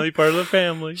 he's finally part of the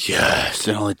family. Yes,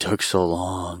 it only took so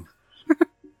long.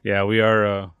 Yeah, we are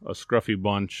a scruffy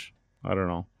bunch. I don't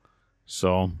know.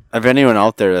 So if anyone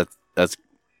out there that's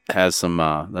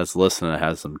listening that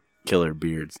has some killer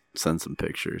beards, send some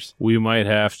pictures. We might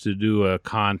have to do a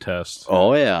contest.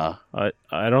 Oh yeah.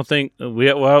 I don't think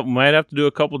we might have to do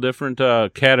a couple different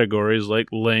categories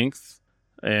like length,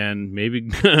 and maybe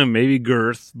maybe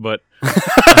girth, but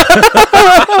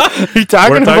you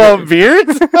talking about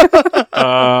beards?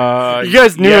 You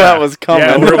guys knew that was coming.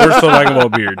 Yeah, we're still talking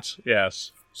about beards.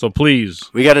 Yes. So please,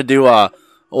 we got to do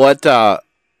what?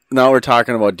 Now we're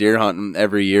talking about deer hunting.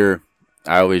 Every year,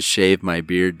 I always shave my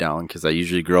beard down because I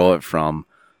usually grow it from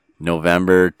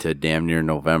November to damn near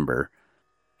November,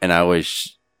 and I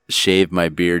always shave my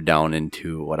beard down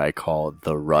into what I call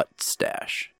the rut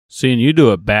stash. seeing you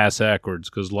do it bass backwards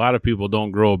because a lot of people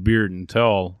don't grow a beard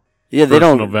until Yeah, they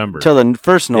don't November. till the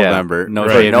first November. no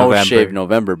Right, shave no November. shave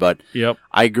November, but Yep.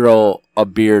 I grow a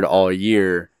beard all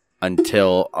year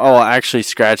until actually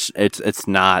scratch. It's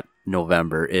not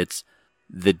November. It's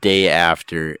the day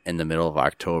after, in the middle of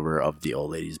October, of the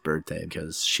old lady's birthday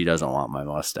because she doesn't want my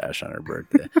mustache on her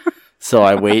birthday. So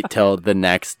I wait till the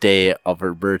next day of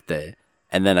her birthday,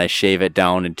 and then I shave it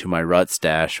down into my rut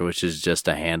stash, which is just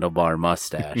a handlebar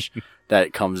mustache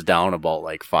that comes down about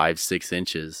like 5-6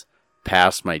 inches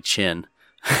past my chin.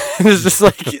 It's just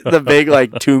like the big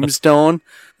like tombstone.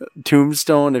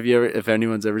 If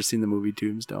anyone's ever seen the movie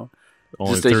Tombstone,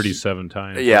 Only Just a 37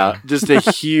 times. yeah, just a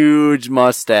huge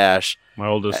mustache. My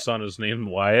oldest son is named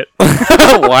Wyatt.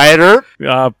 Wyatt Earp?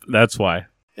 That's why.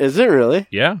 Is it really?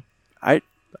 Yeah.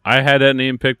 I had that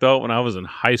name picked out when I was in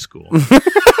high school. And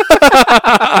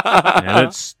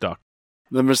it stuck.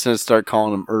 I'm just gonna start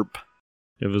calling him Earp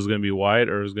If it was going to be Wyatt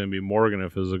or it was going to be Morgan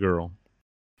if it was a girl.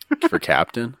 for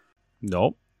captain.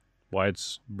 Nope.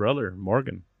 Wyatt's brother,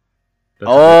 Morgan.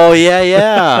 That's Oh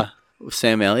yeah.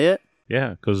 Sam Elliott?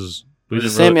 Yeah, because Was it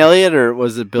Sam Elliott or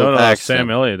was it Bill No, Paxton? Sam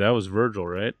Elliott. That was Virgil,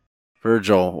 right?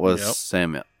 Virgil was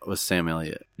Yep. Sam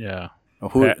Elliott. Yeah. Oh,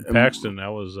 who? Paxton, that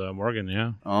was Morgan,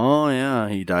 yeah. Oh yeah,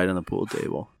 he died on the pool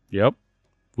table. Yep.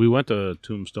 We went to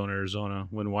Tombstone, Arizona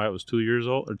when Wyatt was 2 years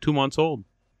old or 2 months old.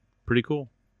 Pretty cool.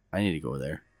 I need to go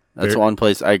there. That's Very- one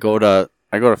place I go to.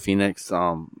 I go to Phoenix.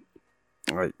 I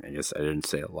guess I didn't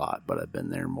say a lot, but I've been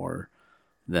there more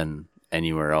than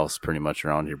anywhere else, pretty much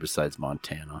around here besides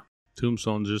Montana.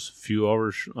 Tombstone's just a few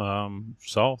hours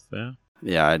south, yeah.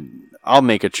 Yeah, I'll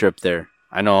make a trip there.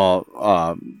 I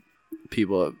know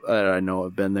people I know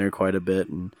have been there quite a bit,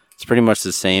 and it's pretty much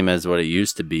the same as what it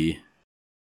used to be.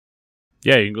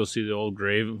 Yeah, you can go see the old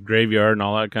graveyard and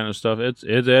all that kind of stuff. It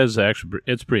is actually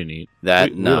it's pretty neat.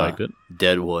 That we liked it.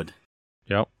 Deadwood.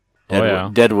 Yep. Deadwood. Oh yeah.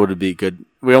 Deadwood would be good.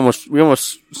 We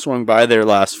almost swung by there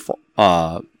last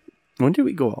fall. When did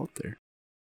we go out there?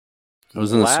 It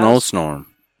was in the snowstorm.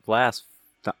 Last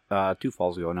 2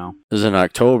 falls ago now. It was in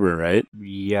October, right?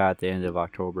 Yeah, at the end of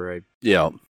October, Yeah.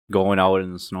 going out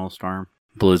in the snowstorm.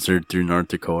 Blizzard through North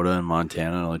Dakota and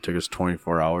Montana. It only took us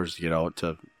 24 hours to get out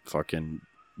to fucking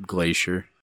Glacier.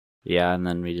 Yeah, and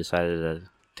then we decided to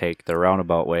take the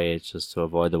roundabout way just to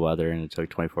avoid the weather, and it took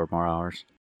 24 more hours.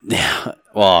 Yeah.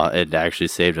 Well, it actually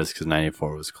saved us because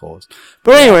 94 was closed.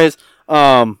 But anyways,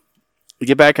 we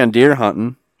get back on deer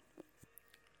hunting.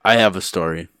 I have a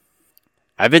story.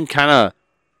 I've been kind of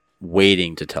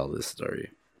waiting to tell this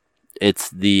story. It's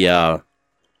the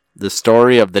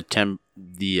story of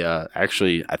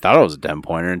actually I thought it was a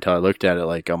 10-pointer until I looked at it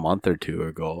like a month or two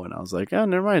ago, and I was like, oh,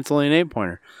 never mind, it's only an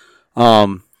 8-pointer.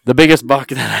 The biggest buck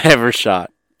that I ever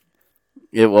shot.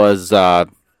 It was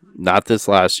not this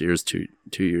last year, it was two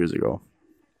years ago.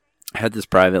 I had this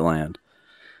private land,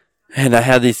 and I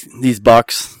had these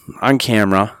bucks on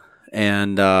camera,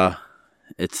 and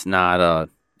it's not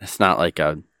like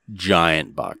a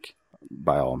giant buck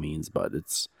by all means, but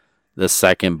it's the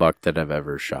second buck that I've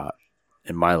ever shot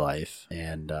in my life.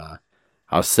 And I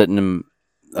was sitting in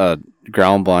a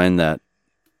ground blind that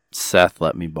Seth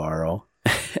let me borrow,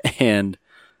 and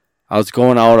I was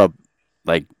going out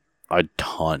a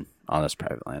ton on this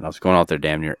private land. I was going out there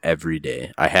damn near every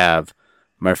day. I have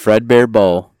my Fred Bear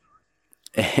bow,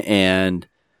 and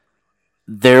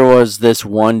there was this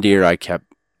one deer I kept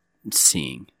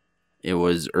seeing. It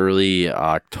was early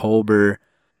October.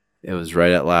 It was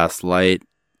right at last light.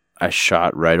 I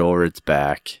shot right over its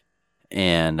back,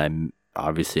 and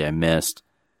I missed.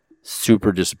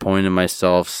 Super disappointed in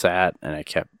myself. Sat, and I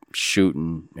kept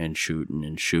shooting and shooting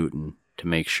and shooting to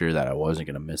make sure that I wasn't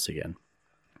going to miss again.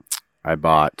 I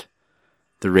bought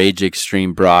the Rage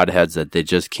Extreme broadheads that they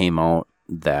just came out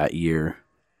that year,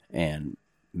 and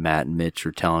Matt and Mitch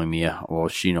were telling me, well,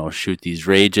 shoot these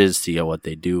Rages, see what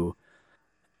they do.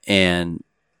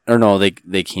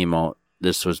 They came out.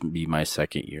 This was be my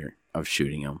second year of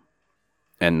shooting them,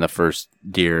 and the first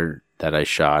deer that I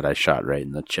shot right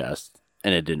in the chest,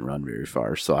 and it didn't run very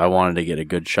far. So I wanted to get a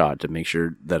good shot to make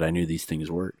sure that I knew these things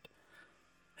worked.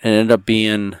 It ended up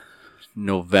being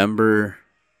November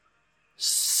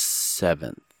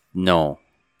 7th. No,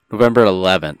 November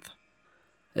 11th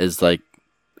is like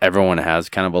everyone has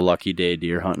kind of a lucky day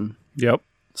deer hunting. Yep.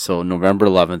 So November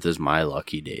 11th is my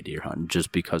lucky day deer hunting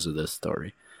just because of this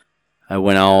story. I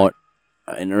went out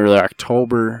in early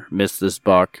October, missed this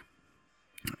buck.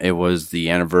 It was the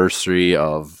anniversary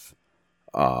of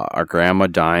our grandma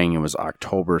dying. It was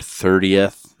October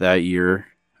 30th that year.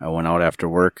 I went out after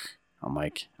work. I'm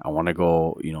like, I want to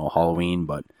go, Halloween,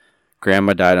 but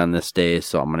grandma died on this day,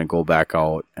 so I'm going to go back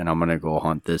out and I'm going to go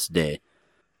hunt this day.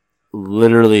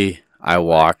 Literally, I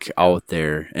walk out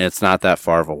there, and it's not that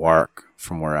far of a walk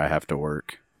from where I have to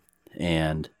work.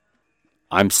 And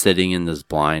I'm sitting in this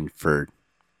blind for,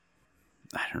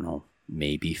 I don't know,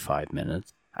 maybe 5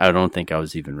 minutes. I don't think I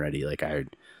was even ready. Like, I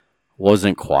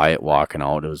wasn't quiet walking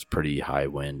out. It was pretty high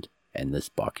wind, and this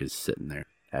buck is sitting there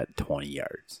at 20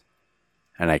 yards.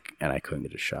 And I couldn't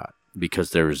get a shot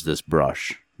because there was this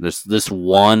brush. This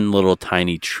one little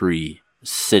tiny tree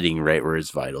sitting right where his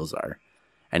vitals are.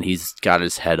 And he's got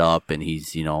his head up and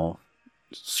he's,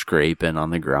 scraping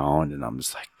on the ground. And I'm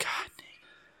just like, God dang.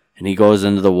 And he goes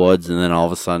into the woods, and then all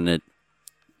of a sudden it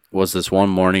was this one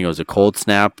morning. It was a cold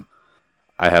snap.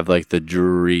 I have like the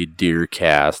Drury deer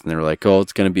cast, and they were like, oh,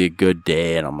 it's going to be a good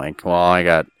day. And I'm like, well,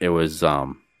 it was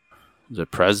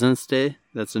it President's Day?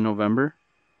 That's in November?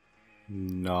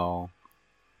 No.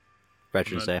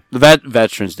 Veterans Day.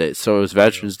 Veterans Day. So it was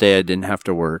Veterans Day. I didn't have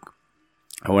to work.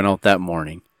 I went out that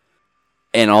morning.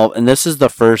 And this is the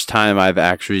first time I've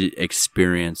actually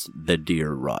experienced the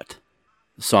deer rut.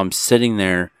 So I'm sitting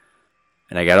there,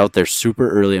 and I got out there super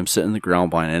early. I'm sitting in the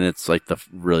ground blind, and it's like the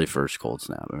really first cold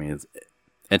snap. I mean,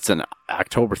 it's an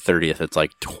October 30th. It's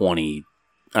like 20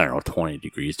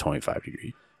 degrees, 25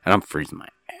 degrees. And I'm freezing my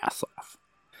ass off.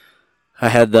 I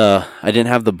didn't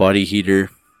have the buddy heater.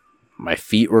 My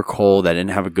feet were cold. I didn't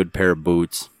have a good pair of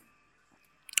boots.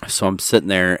 So I'm sitting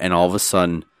there, and all of a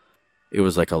sudden, it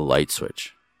was like a light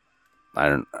switch.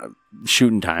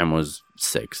 Shooting time was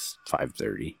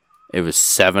 5:30. It was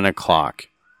 7 o'clock,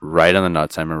 right on the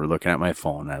nuts. I remember looking at my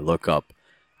phone. I look up,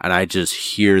 and I just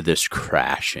hear this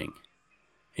crashing.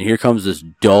 And here comes this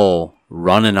doe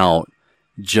running out,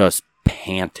 just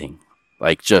panting.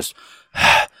 Like, just...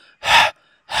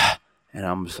 And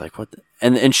I'm just like, what the...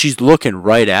 And she's looking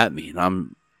right at me, and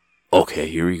I'm... Okay,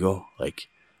 here we go. Like,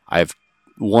 I have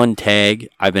one tag.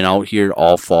 I've been out here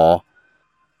all fall.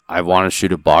 I want to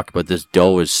shoot a buck, but this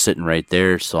doe is sitting right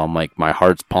there. So I'm like, my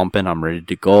heart's pumping. I'm ready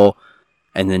to go.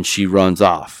 And then she runs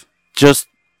off. Just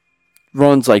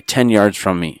runs like 10 yards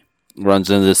from me. Runs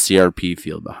into this CRP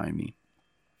field behind me.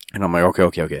 And I'm like,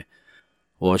 okay.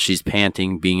 Well, she's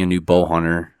panting, being a new bow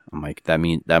hunter. I'm like,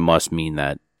 that must mean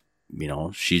that,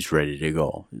 she's ready to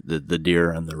go. The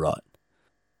deer in the rut.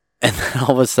 And then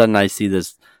all of a sudden I see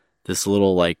this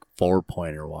little like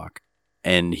 4-pointer walk.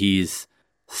 And he's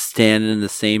standing in the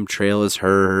same trail as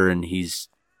her, and he's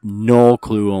no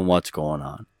clue on what's going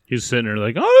on. He's sitting there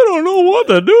like, I don't know what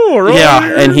to do. Right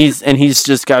here. And he's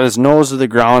just got his nose to the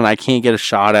ground, and I can't get a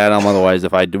shot at him. Otherwise,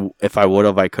 if I would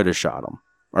have, I could have shot him,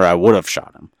 or I would have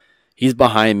shot him. He's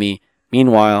behind me.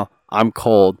 Meanwhile, I'm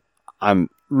cold. I'm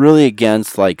really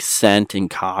against like scent and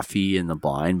coffee in the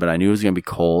blind, but I knew it was gonna be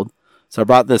cold, so I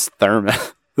brought this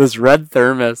thermos, this red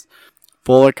thermos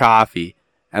full of coffee.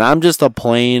 And I'm just a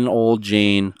plain old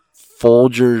Jane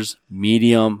Folgers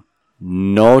medium,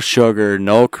 no sugar,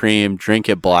 no cream, drink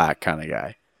it black kind of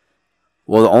guy.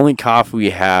 Well, the only coffee we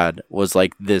had was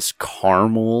like this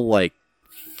caramel, like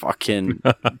fucking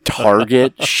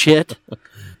Target shit.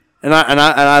 And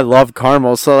I love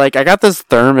caramel. So like I got this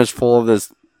thermos full of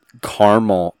this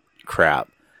caramel crap.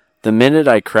 The minute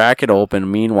I crack it open,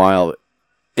 meanwhile,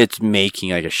 it's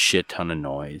making like a shit ton of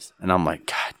noise. And I'm like,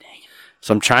 God dang it.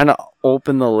 So I'm trying to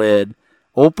open the lid,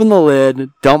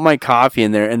 dump my coffee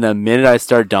in there, and the minute I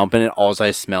start dumping it, all I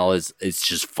smell is it's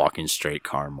just fucking straight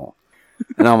caramel.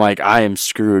 And I'm like, I am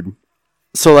screwed.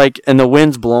 So like, and the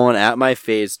wind's blowing at my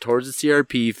face towards the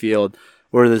CRP field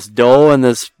where this doe and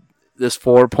this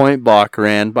 4-point buck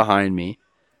ran behind me.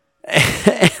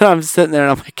 And I'm sitting there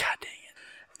and I'm like, God dang it.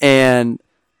 And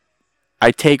I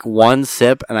take one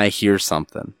sip and I hear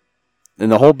something.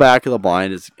 And the whole back of the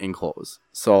blind is enclosed.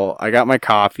 So I got my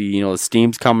coffee, the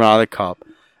steam's coming out of the cup.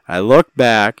 I look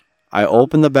back, I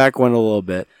open the back window a little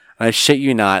bit, and I shit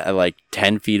you not, at like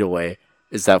 10 feet away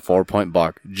is that 4-point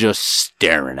buck just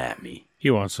staring at me. He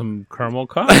wants some caramel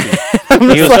coffee.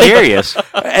 He was curious.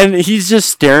 And he's just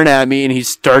staring at me, and he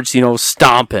starts,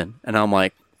 stomping. And I'm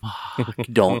like, fuck,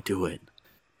 don't do it.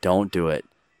 Don't do it.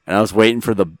 And I was waiting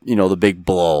for the big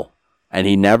blow. And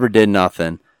he never did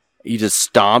nothing. He just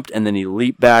stomped, and then he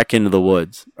leaped back into the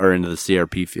woods, or into the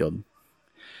CRP field.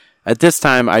 At this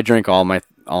time, I drink all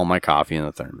my coffee in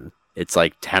the thermos. It's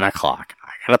like 10 o'clock.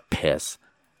 I gotta piss.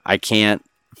 I can't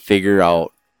figure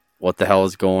out what the hell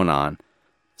is going on.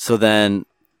 So then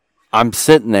I'm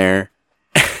sitting there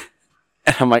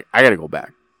and I'm like, I gotta go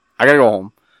back. I gotta go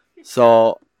home.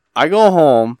 So I go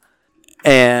home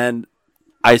and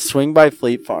I swing by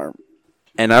Fleet Farm.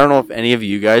 And I don't know if any of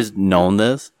you guys known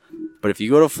this, but if you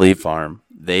go to Fleet Farm,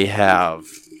 they have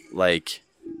like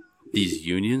these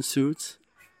union suits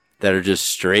that are just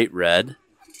straight red.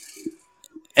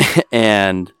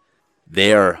 And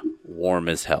they are warm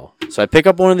as hell. So I pick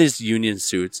up one of these union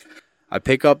suits. I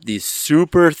pick up these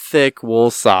super thick wool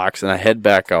socks and I head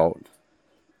back out.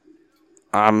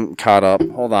 I'm caught up.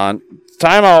 Hold on.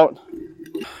 Time out.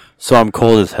 So I'm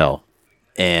cold as hell.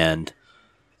 And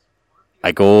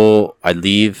I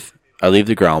leave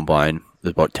the ground blind.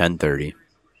 It's about 10:30.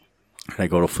 And I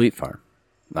go to Fleet Farm.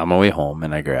 On my way home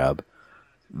and I grab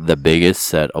the biggest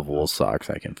set of wool socks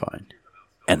I can find.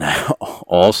 And I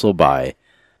also buy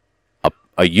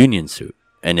a union suit.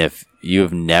 And if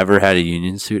you've never had a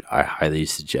union suit, I highly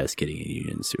suggest getting a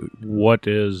union suit. What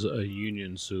is a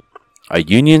union suit? A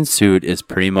union suit is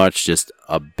pretty much just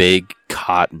a big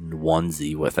cotton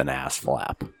onesie with an ass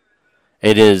flap.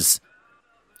 It is.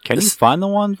 Can you find the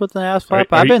ones with an ass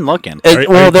flap? Are I've you- been looking.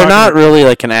 Well, they're not really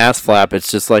like an ass flap.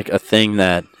 It's just like a thing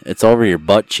that it's over your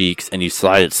butt cheeks and you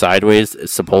slide it sideways.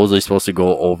 It's supposedly supposed to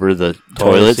go over the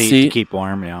toilet to seat. keep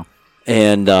warm, yeah.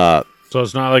 And So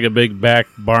it's not like a big back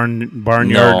barnyard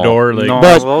No. door like No,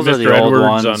 But those are Mr. the old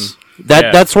Edwards ones.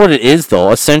 Yeah. that's what it is, though.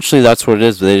 Essentially, that's what it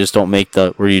is. But they just don't make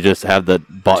the where you just have the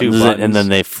buttons, and then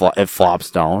they it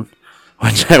flops down,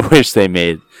 which I wish they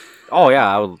made. Oh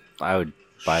yeah, I would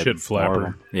buy Shit flapper.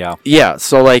 more. Yeah. Yeah,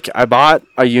 so like I bought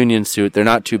a union suit. They're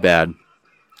not too bad.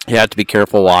 You have to be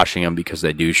careful washing them because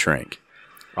they do shrink.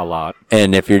 A lot.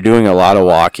 And if you're doing a lot of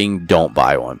walking, don't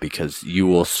buy one because you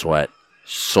will sweat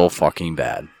so fucking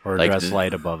bad. Or Like, dress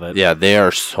light above it. Yeah, they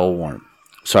are so warm.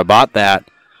 So I bought that,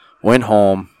 went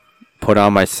home, put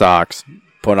on my socks,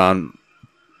 put on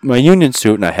my union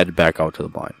suit, and I headed back out to the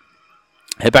blind.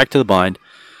 Head back to the blind.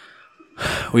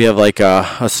 We have like a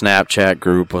Snapchat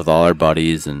group with all our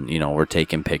buddies, and we're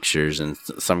taking pictures, and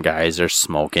some guys are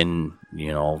smoking,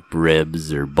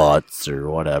 ribs or butts or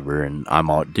whatever, and I'm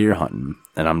out deer hunting,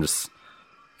 and I'm just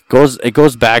it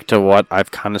goes back to what I've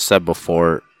kind of said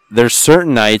before. There's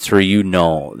certain nights where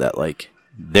that like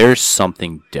there's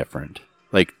something different.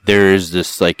 Like there's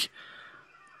this like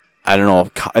I don't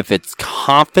know if it's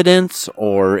confidence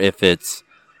or if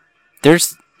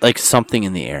there's like something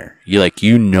in the air.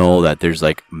 You know that there's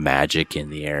like magic in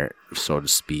the air, so to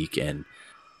speak, and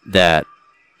that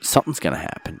something's gonna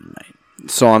happen tonight.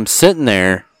 So I'm sitting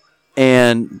there,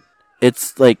 and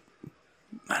it's like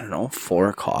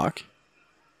 4:00,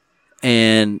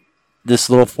 and this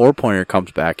little 4-pointer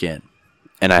comes back in,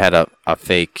 and I had a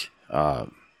fake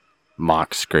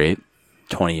mock scrape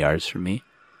 20 yards from me.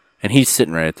 And he's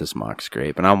sitting right at this mock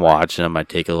scrape, and I'm watching him. I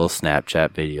take a little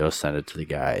Snapchat video, send it to the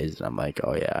guys, and I'm like,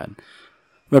 "Oh yeah." And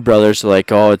my brothers are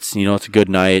like, "Oh, it's it's a good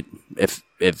night. If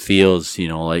it feels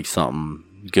like something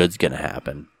good's gonna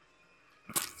happen."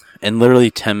 And literally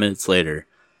 10 minutes later,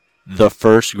 the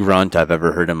first grunt I've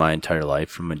ever heard in my entire life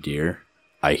from a deer,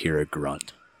 I hear a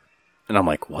grunt, and I'm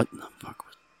like, "What in the fuck?"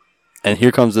 And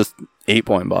here comes this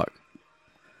 8-point buck.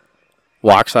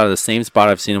 Walks out of the same spot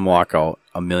I've seen him walk out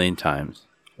a million times.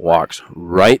 Walks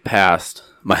right past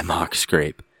my mock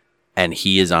scrape, and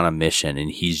he is on a mission,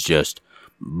 and he's just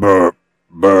burp,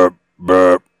 burp,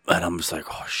 burp, and I'm just like,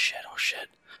 oh shit.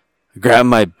 I grab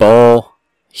my bow.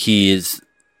 He's,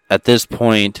 at this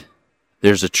point,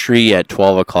 there's a tree at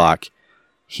 12 o'clock.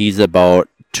 He's about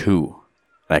 2.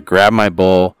 And I grab my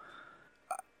bow.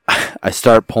 I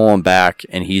start pulling back,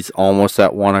 and he's almost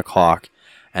at 1 o'clock.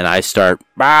 And I start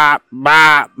bop,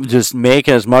 bop, just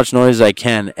making as much noise as I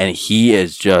can, and he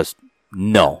is just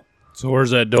no. So where's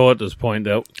that doe at this point?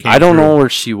 I don't know where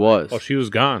she was. Oh, she was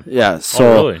gone. Yeah, so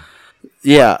Oh, really?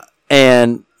 yeah,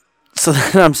 and so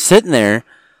then I'm sitting there,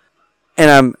 and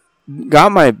I'm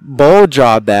got my bow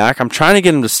jaw back. I'm trying to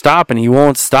get him to stop, and he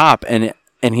won't stop. And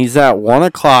he's at 1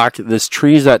 o'clock. This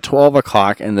tree's at 12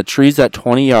 o'clock, and the tree's at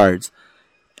 20 yards.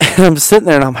 And I'm sitting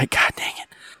there, and I'm like, God dang it.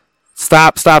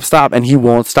 Stop. And he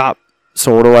won't stop.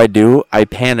 So what do? I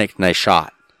panicked and I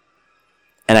shot.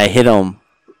 And I hit him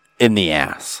in the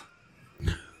ass.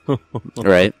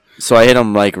 Right? So I hit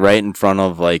him like right in front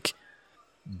of like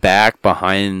back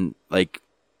behind like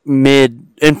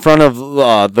in front of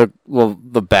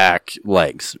the back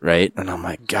legs, right? And I'm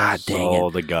like, God dang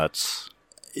it. the guts.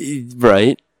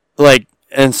 Right? Like,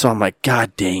 and so I'm like,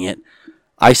 God dang it.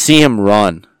 I see him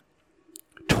run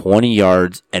 20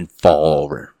 yards and fall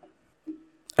over.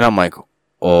 And I'm like,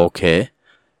 okay.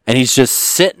 And he's just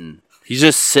sitting. He's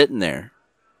just sitting there.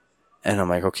 And I'm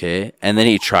like, okay. And then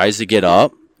he tries to get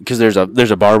up because there's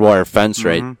a barbed wire fence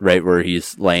right where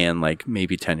he's laying, like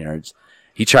maybe 10 yards.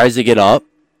 He tries to get up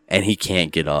and he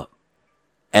can't get up.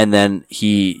 And then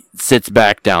he sits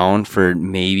back down for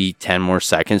maybe 10 more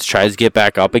seconds, tries to get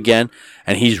back up again,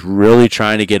 and he's really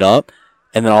trying to get up.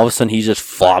 And then all of a sudden he just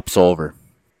flops over.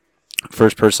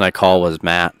 First person I call was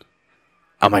Matt.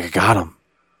 I'm like, I got him.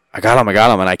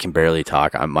 And I can barely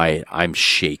talk. I'm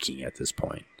shaking at this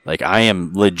point. Like, I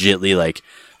am legitly, like,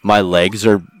 my legs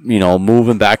are,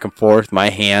 moving back and forth. My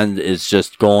hand is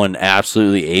just going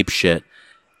absolutely ape shit.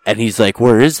 And he's like,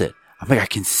 where is it? I'm like, I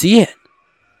can see it.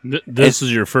 This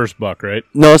is your first buck, right?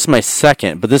 No, it's my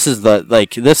second, but this is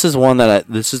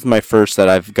this is my first that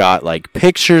I've got, like,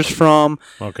 pictures from.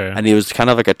 Okay. And he was kind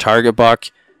of like a target buck.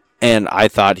 And I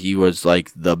thought he was,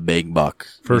 like, the big buck.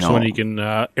 First one you can,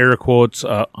 air quotes,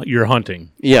 you're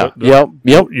hunting. Yeah. Yep.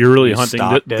 You're really You hunting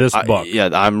stalked this buck.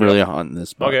 I'm really hunting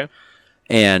this buck. Okay.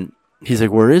 And he's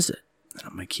like, where is it? And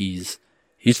I'm like, he's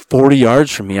 40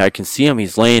 yards from me. I can see him.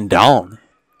 He's laying down.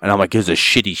 And I'm like, it was a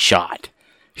shitty shot.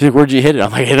 He's like, where'd you hit it?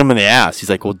 I'm like, hit him in the ass. He's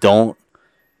like, well, don't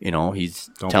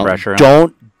pressure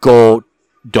him.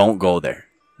 Don't go there.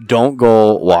 Don't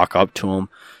go walk up to him.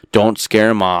 Don't scare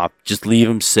him off. Just leave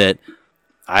him sit.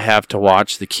 I have to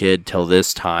watch the kid till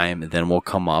this time, and then we'll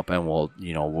come up and we'll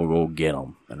go get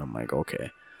him. And I'm like,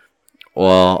 okay.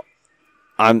 Well,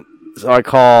 so I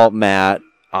call Matt,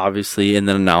 obviously, and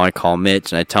then now I call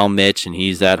Mitch, and I tell Mitch, and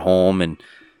he's at home, and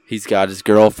he's got his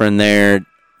girlfriend there,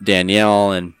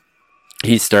 Danielle, and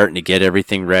he's starting to get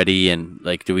everything ready, and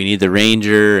like, do we need the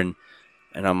Ranger? And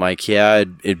I'm like, yeah,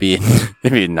 it'd be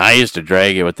nice to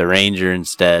drag it with the Ranger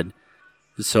instead.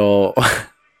 So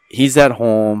he's at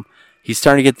home. He's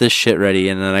starting to get this shit ready,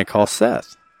 and then I call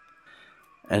Seth.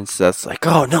 And Seth's like,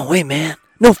 oh, no way, man.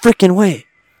 No freaking way.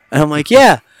 And I'm like,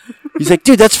 yeah. He's like,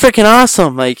 dude, that's freaking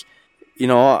awesome. Like,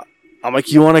 I'm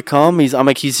like, you want to come? I'm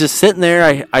like, he's just sitting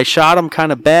there. I shot him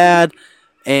kind of bad,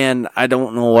 and I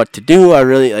don't know what to do. I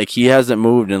really, like, he hasn't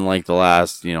moved in, like, the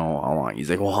last, how long? He's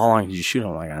like, well, how long did you shoot him?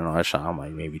 I'm like, I don't know. I shot him,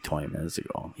 like, maybe 20 minutes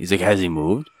ago. He's like, has he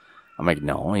moved? I'm like,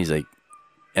 no. He's like,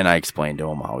 and I explained to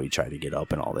him how he tried to get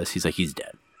up and all this. He's like, he's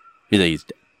dead. He's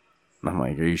dead. And I'm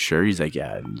like, are you sure? He's like,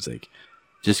 yeah. And he's like,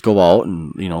 just go out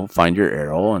and, find your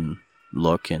arrow and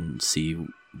look and see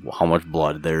how much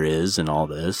blood there is and all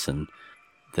this. And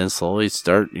then slowly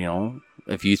start,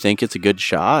 if you think it's a good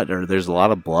shot or there's a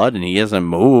lot of blood and he hasn't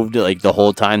moved, like, the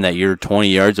whole time that you're 20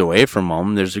 yards away from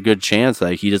him, there's a good chance,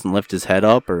 like, he doesn't lift his head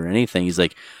up or anything. He's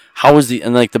like, how is he?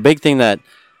 And, like, the big thing that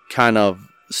kind of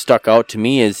stuck out to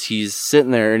me is he's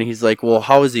sitting there and he's like, well,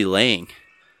 how is he laying?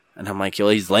 And I'm like,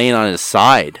 he's laying on his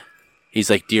side. He's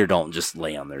like, deer don't just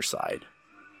lay on their side.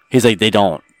 He's like, they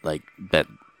don't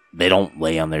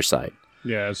lay on their side.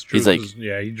 Yeah, it's true. He's like,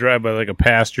 you drive by like a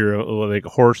pasture, like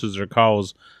horses or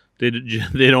cows. They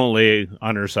don't lay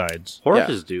on their sides.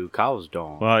 Horses do, cows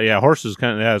don't. Well, yeah, horses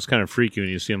it's kind of freaky when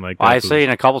you see them like that. I seen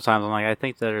a couple times. I'm like, I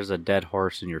think there's a dead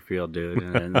horse in your field, dude.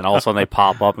 And then all of a sudden they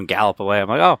pop up and gallop away. I'm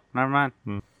like, oh, never mind.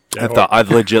 I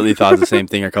legitimately thought the same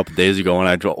thing a couple days ago when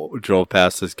I drove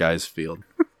past this guy's field,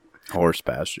 horse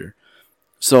pasture.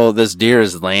 So this deer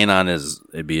is laying on his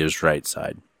right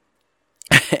side,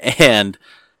 and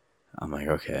I'm like,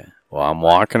 okay. Well, I'm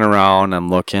walking around. I'm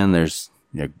looking. There's,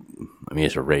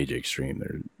 it's a Rage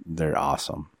Extreme. They're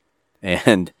awesome,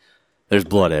 and there's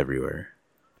blood everywhere.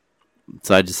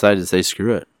 So I decided to say,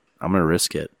 screw it. I'm gonna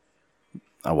risk it.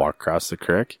 I walk across the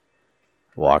creek,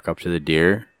 walk up to the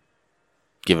deer,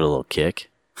 give it a little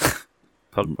kick.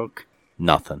 Poke.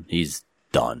 Nothing. He's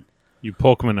done. You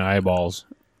poke him in the eyeballs.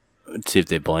 See if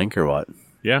they blink or what.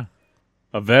 Yeah.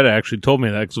 A vet actually told me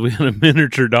that because we had a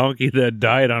miniature donkey that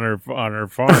died on our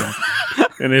farm.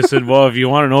 And they said, well, if you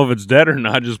want to know if it's dead or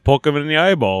not, just poke him in the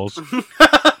eyeballs.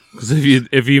 Because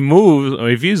if he moves,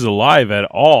 if he's alive at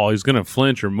all, he's going to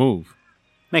flinch or move.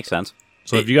 Makes sense.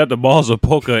 So if you got the balls to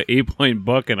poke a 8-point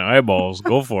buck in the eyeballs,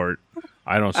 go for it.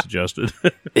 I don't suggest it.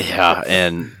 Yeah,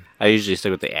 and I usually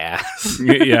stick with the ass.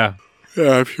 Yeah.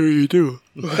 Yeah, I'm sure you do.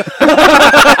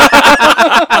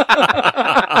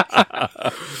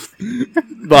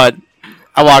 But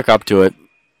I walk up to it.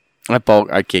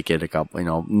 I kick it a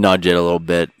couple, nudge it a little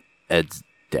bit. It's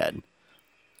dead.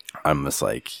 I'm just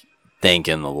like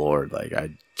thanking the Lord. Like,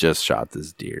 I just shot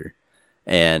this deer.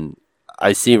 And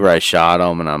I see where I shot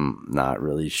him, and I'm not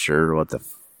really sure what the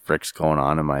frick's going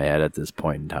on in my head at this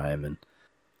point in time. And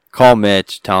call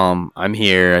Mitch, tell him I'm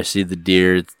here. I see the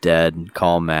deer. It's dead. And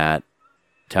call Matt.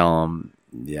 Tell him,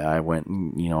 yeah, I went,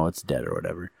 it's dead or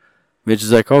whatever. Mitch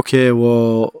is like, okay,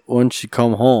 well, why don't you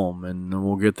come home and then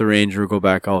we'll get the Ranger, go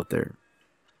back out there.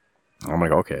 I'm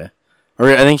like, okay.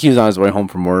 Or I think he was on his way home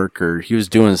from work, or he was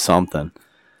doing something.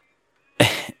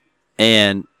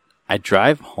 And I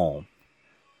drive home,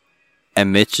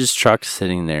 and Mitch's truck's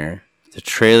sitting there, the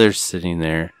trailer's sitting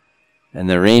there, and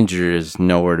the Ranger is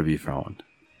nowhere to be found.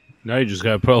 Now you just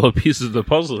got to put all the pieces of the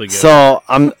puzzle together. So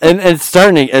and it's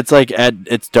starting. It's like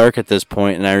it's dark at this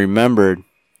point, and I remembered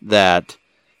that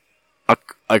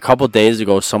a couple days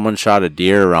ago, someone shot a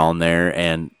deer around there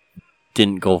and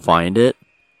didn't go find it,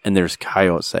 and there's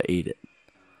coyotes that ate it.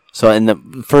 So, and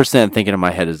the first thing I'm thinking in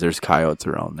my head is there's coyotes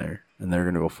around there, and they're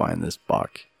gonna go find this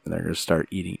buck, and they're gonna start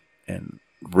eating and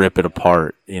rip it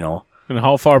apart. You know. And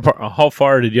how far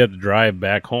did you have to drive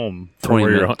back home?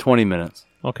 20 minutes.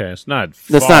 Okay, it's not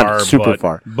far. That's not super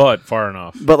far. But far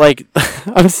enough. But, like,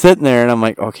 I'm sitting there, and I'm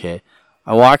like, okay.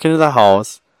 I walk into the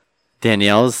house.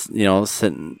 Danielle's,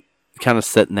 sitting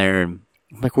there, and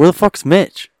I'm like, where the fuck's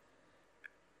Mitch?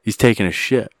 He's taking a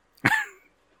shit.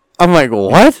 I'm like,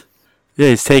 what? Yeah,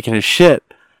 he's taking a shit.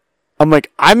 I'm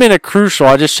like, I'm in a crucial.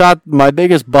 I just shot my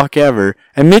biggest buck ever,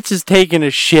 and Mitch is taking a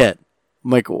shit.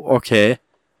 I'm like, okay.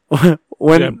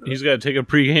 He's got to take a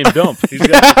pre-game dump. He's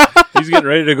getting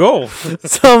ready to go.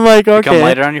 So I'm like, okay. Become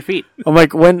lighter on your feet. I'm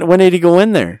like, when did he go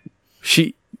in there?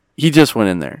 He just went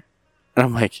in there. And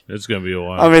I'm like, it's going to be a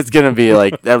while. I mean, it's going to be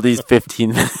like at least 15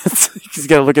 minutes. He's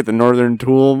got to look at the Northern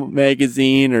Tool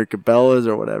magazine or Cabela's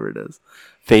or whatever it is.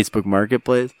 Facebook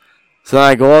Marketplace. So then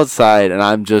I go outside, and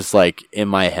I'm just like, in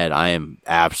my head, I am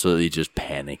absolutely just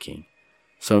panicking.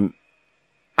 So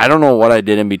I don't know what I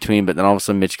did in between, but then all of a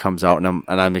sudden Mitch comes out, and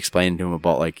I'm explaining to him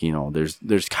about, like,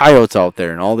 there's coyotes out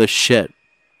there and all this shit.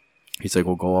 He's like,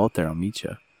 well, go out there. I'll meet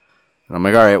you. And I'm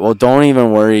like, all right, well, don't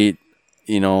even worry.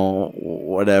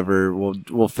 Whatever.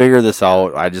 We'll figure this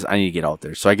out. I need to get out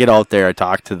there. So I get out there. I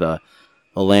talk to the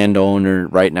landowner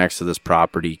right next to this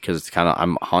property, because it's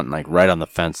I'm hunting like right on the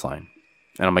fence line.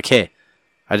 And I'm like, hey,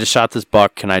 I just shot this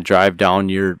buck. Can I drive down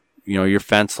your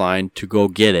fence line to go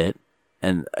get it?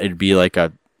 And it'd be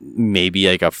maybe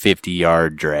a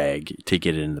 50-yard drag to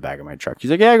get it in the back of my truck. He's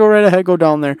like, yeah, go right ahead. Go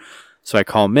down there. So I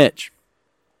call Mitch.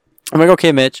 I'm like,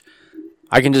 okay, Mitch,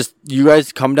 you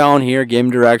guys come down here, give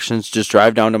him directions, just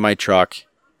drive down to my truck,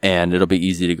 and it'll be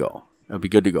easy to go. It'll be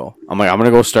good to go. I'm like, I'm going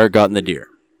to go start gutting the deer.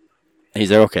 And he's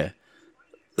like, okay.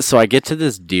 So I get to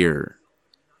this deer,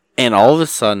 and all of a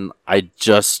sudden, I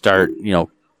just start,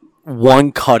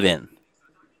 one cut in,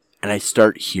 and I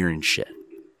start hearing shit.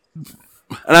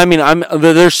 And I mean,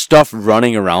 there's stuff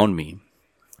running around me,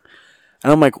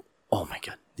 and I'm like, oh my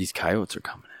God, these coyotes are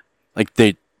coming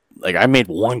in. I made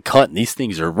one cut, and these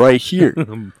things are right here.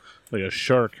 Like a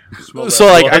shark. So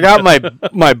I got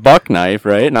my buck knife,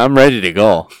 right, and I'm ready to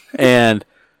go. And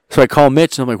so I call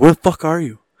Mitch, and I'm like, where the fuck are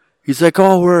you? He's like,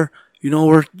 oh, we're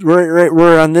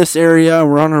on this area,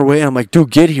 and we're on our way. And I'm like,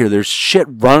 dude, get here. There's shit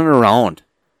running around.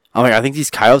 I'm like, I think these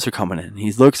coyotes are coming in.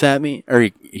 He looks at me, or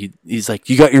he's like,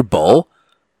 you got your bow?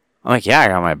 I'm like, yeah, I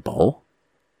got my bow.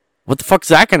 What the fuck's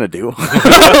that gonna do?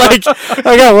 Like,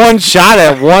 I got one shot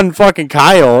at one fucking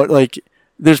coyote. Like,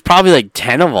 there's probably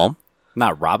 10 of them.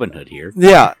 Not Robin Hood here.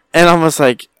 Yeah, and I'm just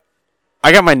like,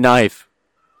 I got my knife.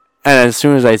 And as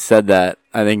soon as I said that,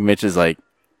 I think Mitch is like,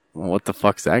 well, what the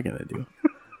fuck's that gonna do?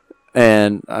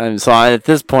 And so at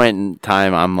this point in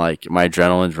time, I'm like, my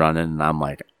adrenaline's running, and I'm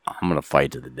like, I'm gonna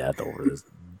fight to the death over this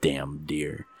damn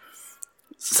deer.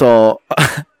 So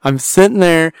I'm sitting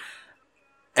there,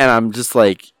 and I'm just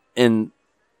like in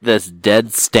this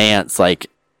dead stance, like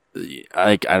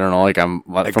I don't know, like I'm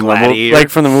from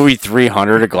the movie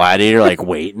 300, a gladiator, like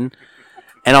waiting.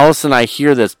 And all of a sudden, I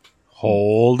hear this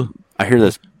hold.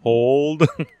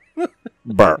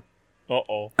 Burr.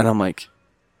 Uh-oh. And I'm like,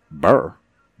 Burr.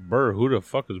 Who the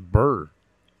fuck is Burr?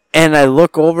 And I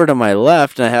look over to my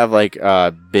left, and I have like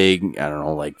a big, I don't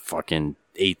know, like fucking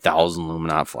 8,000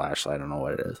 Luminot flashlight. I don't know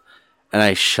what it is. And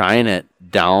I shine it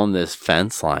down this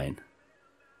fence line.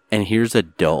 And here's a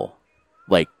doe,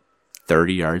 like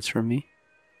 30 yards from me.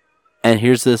 And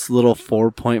here's this little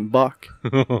 4-point buck.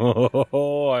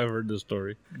 Oh, I've heard this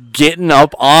story. Getting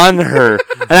up on her.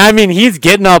 And I mean, he's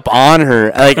getting up on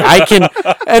her. Like, I can,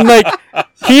 and like,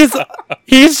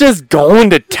 he's just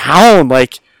going to town.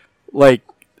 Like,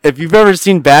 if you've ever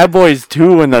seen Bad Boys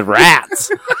 2 and the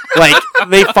rats, like,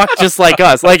 they fuck just like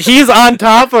us. Like, he's on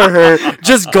top of her,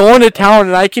 just going to town,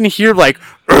 and I can hear, like,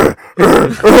 and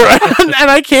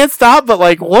I can't stop, but,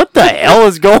 like, what the hell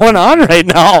is going on right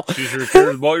now? She sure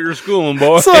cares about your schooling,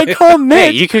 boy. So I call Mitch.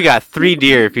 Hey, you could have got 3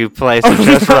 deer if you placed them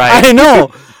just right. I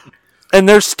know. And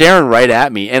they're staring right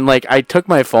at me. And, like, I took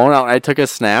my phone out, and I took a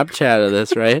Snapchat of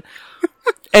this, right?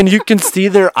 And you can see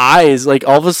their eyes, like,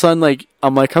 all of a sudden, like,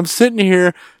 I'm sitting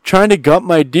here trying to gut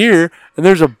my deer, and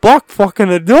there's a buck fucking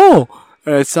a doe.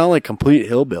 and I sound like complete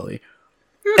hillbilly.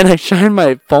 And I shine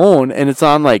my phone, and it's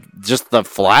on like just the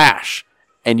flash,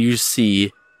 and you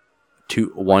see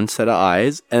one set of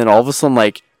eyes, and then all of a sudden,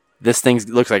 like this thing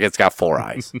looks like it's got 4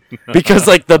 eyes because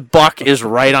like the buck is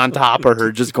right on top of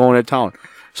her, just going to town.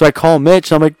 So I call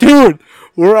Mitch. I'm like, dude,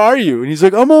 where are you? And he's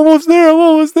like, I'm almost there.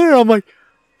 I'm like,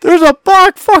 there's a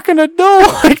buck fucking a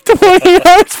doe like 20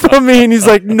 yards from me, and he's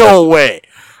like, no way.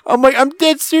 I'm like, I'm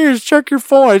dead serious. Check your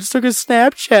phone. I just took a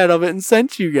Snapchat of it and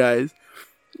sent you guys.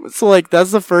 So, like,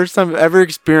 that's the first time I've ever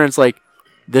experienced, like,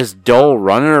 this doe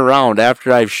running around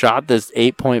after I've shot this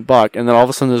 8-point buck, and then all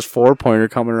of a sudden this 4-pointer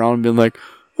coming around and being like,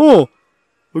 oh,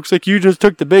 looks like you just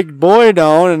took the big boy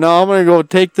down, and now I'm going to go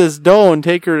take this doe and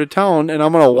take her to town, and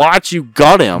I'm going to watch you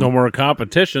gut him. No more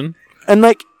competition. And,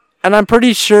 like, and I'm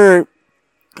pretty sure,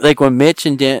 like, when Mitch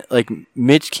and Dan, like,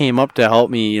 Mitch came up to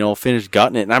help me, finish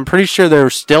gutting it, and I'm pretty sure they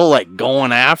were still, like,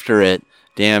 going after it.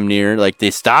 Damn near, like they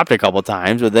stopped a couple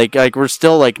times, but we're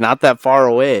still like not that far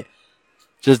away,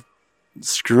 just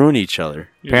screwing each other.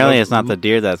 Apparently, it's not the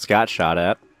deer that Scott shot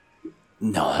at.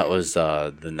 No, that was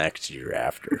the next year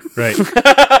after. Right.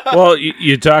 Well,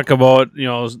 you talk about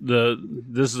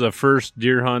this is the first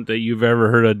deer hunt that you've ever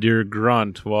heard a deer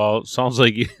grunt. Well, it sounds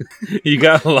like you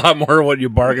got a lot more what you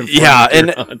bargained for. Yeah, and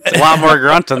It's a lot more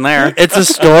grunting there. it's a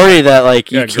story that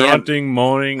like you Yeah, can't. grunting,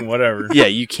 moaning, whatever. Yeah,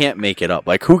 you can't make it up.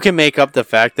 Like, who can make up the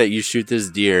fact that you shoot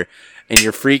this deer and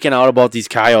you're freaking out about these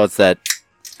coyotes that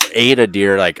ate a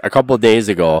deer like a couple of days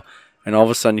ago, and all of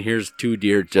a sudden here's 2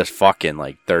 deer just fucking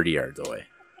like 30 yards away.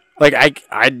 Like,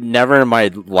 I'd never in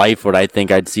my life would I think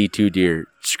I'd see 2 deer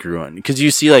screwing. Because you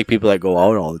see like people that go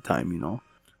out all the time,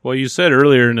 Well, you said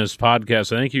earlier in this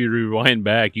podcast, I think you rewind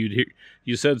back,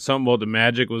 you said something about the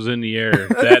magic was in the air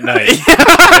that night.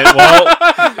 And,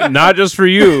 well, not just for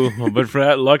you, but for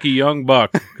that lucky young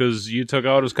buck, because you took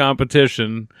out his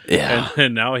competition, Yeah.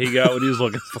 and now he got what he was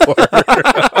looking for.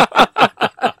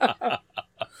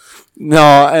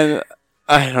 No, and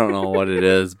I don't know what it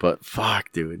is, but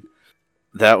fuck, dude.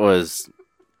 I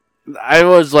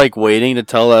was like waiting to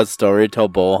tell that story, tell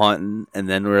bow hunting, and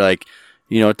then we're like,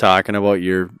 talking about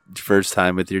your first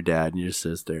time with your dad and your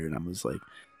sister, and I was like,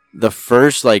 the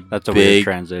first like That's a big weird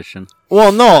transition.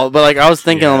 Well, no, but like I was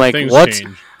thinking, Yeah, like, things what's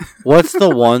change. what's the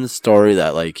one story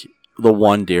that like the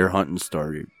one deer hunting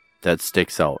story that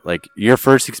sticks out? Like your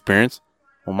first experience.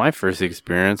 Well, my first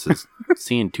experience is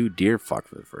seeing 2 deer fuck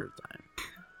for the first time.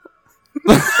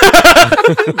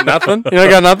 Nothing? You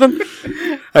got nothing?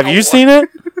 Have you seen it?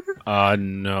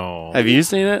 No. Have you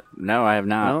seen it? No, I have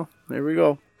not. No. There we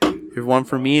go. Here's one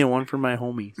for me and one for my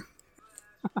homie.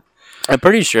 I'm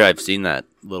pretty sure I've seen that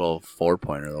little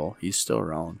 4-pointer though. He's still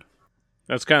around.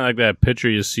 That's kind of like that picture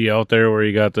you see out there where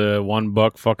you got the one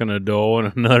buck fucking a doe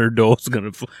and another doe's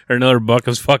gonna, or another buck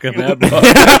is fucking that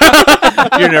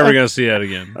buck. You're never gonna see that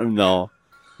again. No.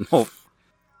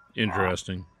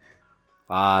 Interesting.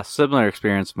 Similar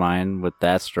experience of mine with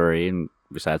that story, and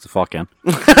besides the fucking.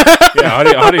 Yeah,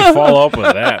 how do you follow up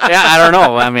with that? Yeah, I don't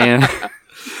know. I mean,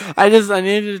 I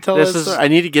needed to tell This that is-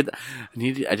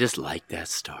 story. I just like that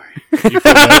story. You feel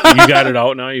better? You got it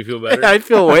out now? You feel better? I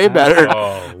feel way better.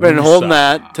 Oh, Been woosah. holding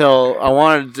that till I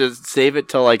wanted to save it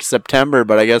till like September,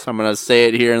 but I guess I'm gonna say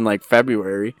it here in like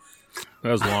February.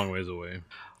 That was a long ways away.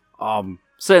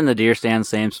 sitting in the deer stand,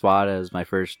 same spot as my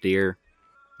first deer.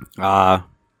 I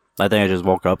think I just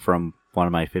woke up from one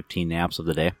of my 15 naps of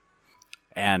the day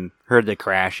and heard the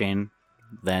crashing,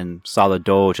 then saw the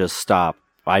doe just stop.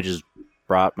 I just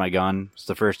brought my gun. It's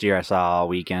the first deer I saw all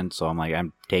weekend, so I'm like,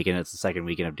 I'm taking it. It's the second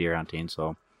weekend of deer hunting,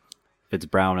 so if it's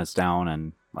brown, it's down,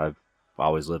 and I've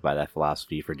always lived by that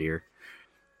philosophy for deer.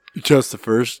 Just the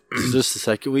first, is this the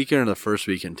second weekend or the first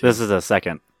weekend too? This is the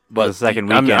second. but the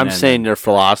second I'm, weekend. I'm and- saying their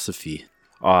philosophy.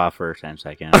 First and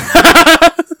second.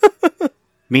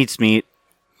 Meat's meat.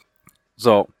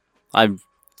 So, I'm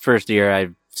first deer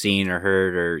I've seen or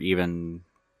heard or even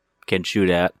can shoot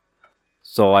at.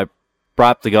 So I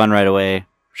brought the gun right away,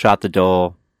 shot the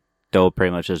doe. Doe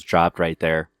pretty much just dropped right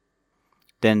there.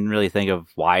 Didn't really think of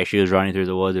why she was running through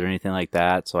the woods or anything like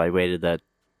that. So I waited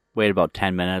about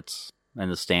 10 minutes in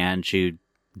the stand. She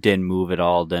didn't move at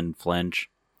all, didn't flinch.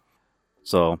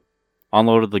 So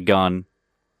unloaded the gun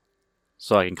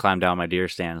so I can climb down my deer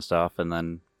stand and stuff. And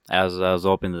then as I was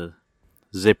opening the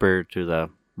zipper to the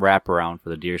wraparound for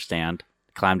the deer stand,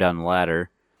 climb down the ladder,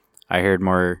 I heard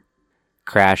more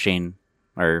crashing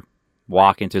or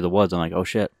walking through the woods. I'm like, oh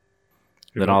shit.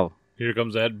 Here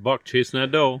comes that buck chasing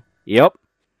that doe. Yep.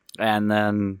 And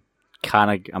then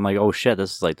I'm like, oh shit,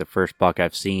 this is like the first buck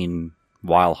I've seen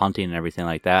while hunting and everything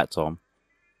like that. So I'm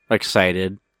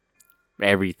excited.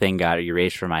 Everything got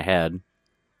erased from my head.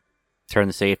 Turn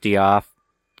the safety off.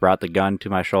 brought the gun to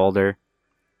my shoulder,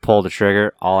 pulled the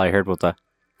trigger. All I heard was a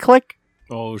click,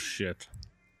 Oh shit!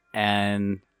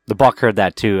 and the buck heard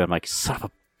that too. I'm like, son of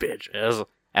a bitch!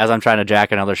 As I'm trying to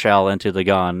jack another shell into the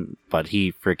gun, but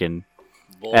he freaking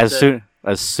as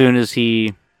soon as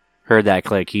he heard that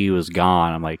click, he was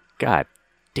gone. I'm like, God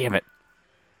damn it!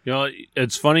 You know,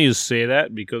 it's funny you say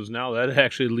that because now that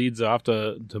actually leads off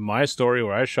to my story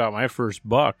where I shot my first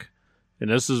buck. And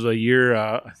this is a year,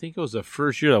 I think it was the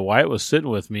first year that Wyatt was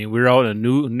sitting with me. We were out in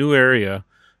a new area.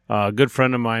 A good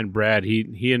friend of mine, Brad,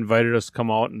 he invited us to come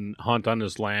out and hunt on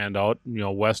this land out,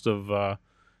 west of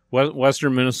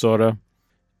western Minnesota.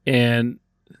 And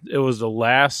it was the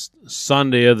last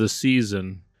Sunday of the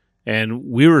season. And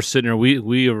we were sitting there.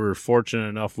 We were fortunate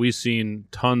enough. We seen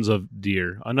tons of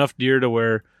deer, enough deer to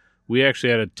where we actually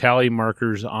had a tally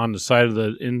markers on the side of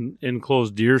the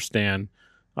enclosed deer stand,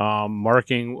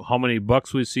 marking how many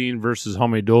bucks we seen versus how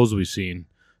many does we seen.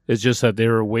 It's just that they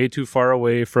were way too far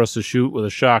away for us to shoot with a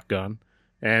shotgun,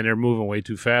 and they're moving way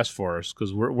too fast for us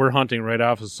because we're hunting right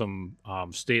off of some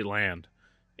state land.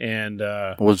 And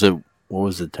Was it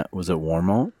warm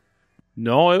out?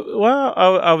 no,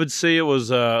 I would say it was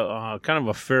kind of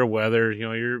a fair weather.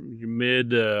 Your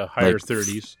mid higher Like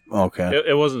 30s. Okay.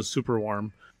 It wasn't super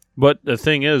warm. But the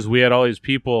thing is, we had all these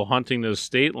people hunting this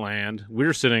state land. We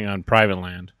were sitting on private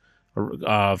land,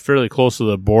 fairly close to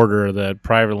the border of that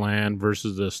private land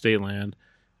versus the state land.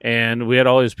 And we had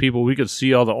all these people. We could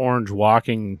see all the orange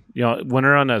walking. When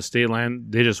they're on that state land,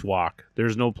 they just walk.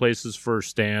 There's no places for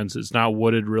stands. It's not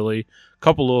wooded, really. A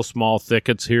couple little small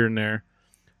thickets here and there.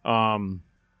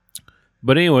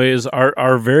 But anyways,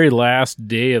 our very last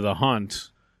day of the hunt,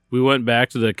 we went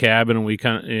back to the cabin, and we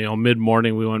kind of,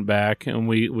 mid-morning we went back, and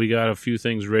we got a few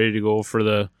things ready to go for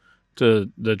the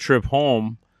trip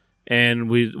home, and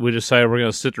we decided we're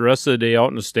going to sit the rest of the day out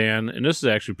in the stand, and this is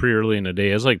actually pretty early in the day.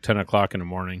 It's like 10 o'clock in the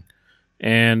morning,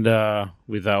 and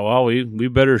we thought, well, we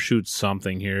better shoot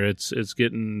something here. It's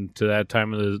getting to that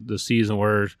time of the season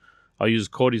where I'll use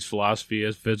Cody's philosophy: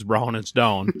 if it's brown, it's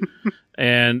down.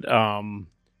 And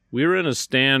we were in a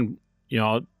stand,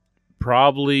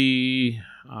 probably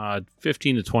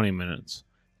 15 to 20 minutes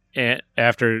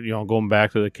after going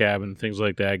back to the cabin, things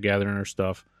like that, gathering our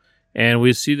stuff, and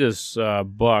we see this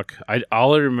buck.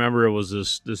 All I remember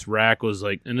was this rack was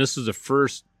like, and this is the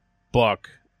first buck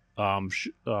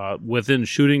within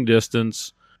shooting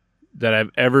distance that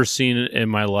I've ever seen in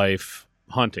my life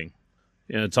hunting,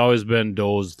 and it's always been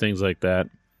does, things like that.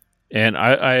 And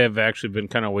I have actually been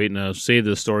kind of waiting to say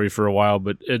this story for a while,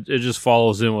 but it just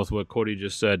follows in with what Cody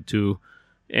just said too.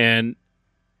 And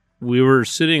we were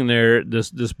sitting there.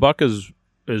 This buck is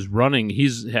running.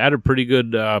 He's had a pretty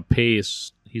good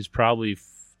pace. He's probably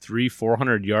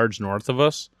 300-400 yards north of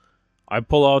us. I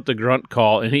pull out the grunt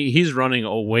call, and he's running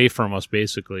away from us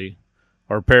basically,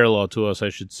 or parallel to us, I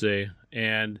should say.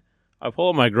 And I pull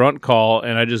out my grunt call,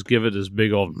 and I just give it this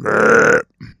big old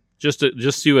just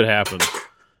to see what happens.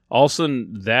 All of a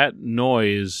sudden, that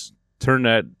noise turned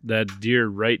that deer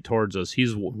right towards us.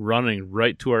 He's running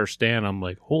right to our stand. I'm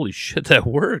like, holy shit, that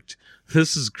worked.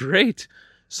 This is great.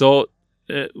 So,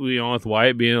 with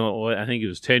Wyatt being, I think he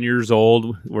was 10 years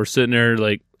old, we're sitting there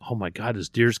like, oh my God, this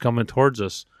deer's coming towards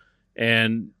us.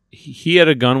 And he had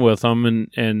a gun with him,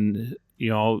 and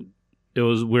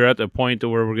we're at the point to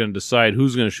where we're going to decide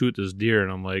who's going to shoot this deer.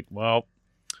 And I'm like, well,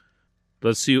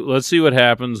 let's see what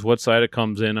happens, what side it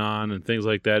comes in on, and things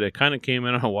like that. It kind of came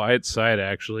in on Wyatt's side,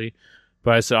 actually.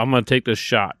 But I said, I'm going to take this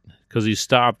shot, because he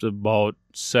stopped about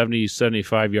 70,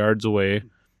 75 yards away.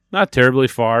 Not terribly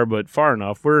far, but far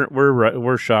enough.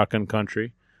 We're shotgun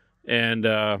country. And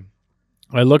I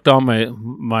looked on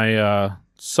my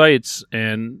sights,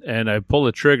 and I pull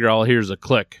the trigger. All I hear is a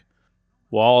click.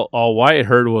 Well, all Wyatt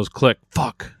heard was click.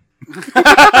 Fuck.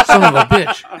 Son of a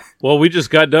bitch. Well, we just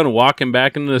got done walking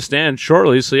back into the stand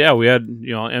shortly, so yeah, we had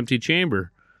empty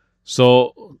chamber.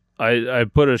 So I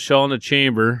put a shell in the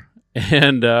chamber,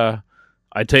 and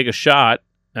I take a shot.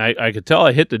 I could tell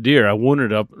I hit the deer. I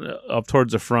wounded up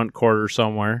towards the front quarter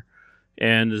somewhere,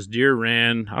 and this deer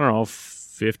ran, I don't know,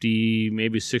 50,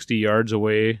 maybe 60 yards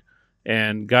away,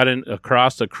 and got in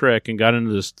across the creek and got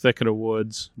into this thicket of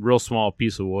woods, real small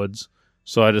piece of woods.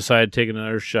 So I decided to take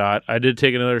another shot. I did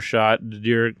take another shot. The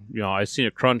deer, I seen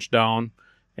it crunch down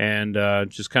and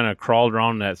just kind of crawled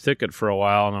around in that thicket for a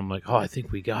while. And I'm like, oh, I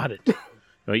think we got it.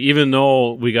 Even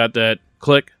though we got that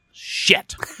click,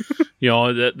 shit.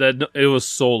 That it was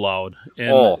so loud.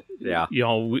 And, yeah.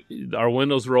 Our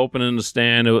windows were open in the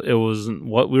stand. It wasn't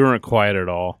we weren't quiet at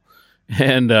all.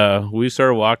 And we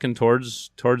started walking towards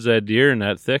that deer in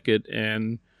that thicket,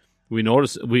 and we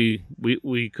noticed we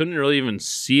couldn't really even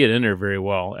see it in there very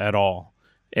well at all.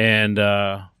 And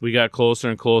we got closer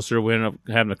and closer. We ended up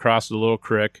having to cross the little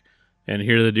creek. And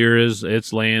here the deer is.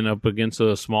 It's laying up against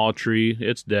a small tree.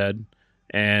 It's dead.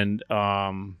 And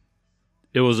it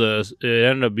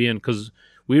ended up being, because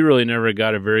we really never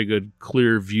got a very good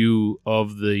clear view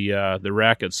of the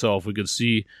rack itself. We could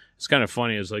see, it's kind of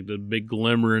funny. It's like the big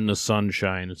glimmer in the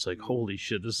sunshine. It's like, holy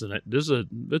shit, it's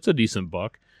a decent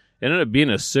buck. It ended up being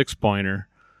a 6-pointer.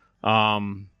 We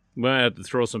might have to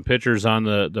throw some pictures on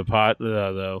the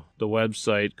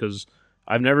website, because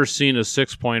I've never seen a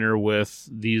 6-pointer with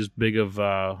these big of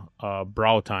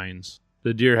brow tines.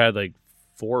 The deer had like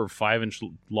 4 or 5 inch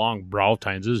long brow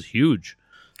tines. It was huge.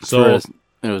 So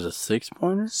it was a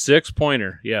 6-pointer?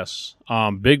 6-pointer, yes.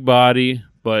 Big body,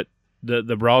 but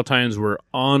the brow tines were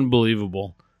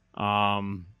unbelievable.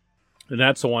 And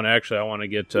that's the one actually I want to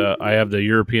get. I have the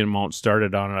European mount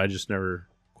started on it. I just never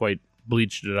quite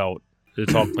bleached it out.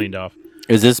 It's all cleaned off.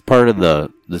 Is this part of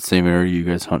the same area you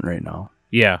guys hunt right now?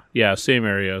 Yeah, same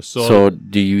area. So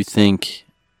do you think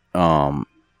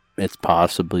it's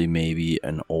possibly maybe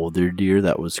an older deer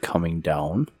that was coming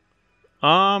down?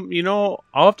 I'll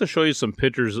have to show you some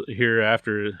pictures here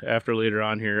after later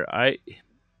on here.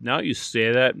 Now you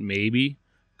say that, maybe,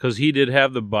 because he did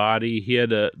have the body. He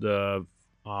had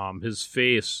his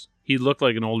face. He looked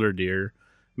like an older deer.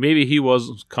 Maybe he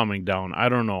was coming down. I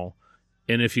don't know.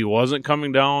 And if he wasn't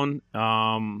coming down,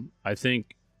 I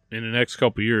think in the next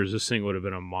couple of years, this thing would have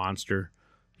been a monster.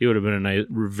 He would have been a nice,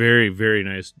 very, very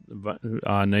nice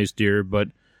deer. But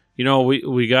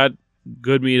we got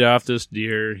good meat off this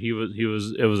deer.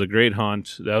 It was a great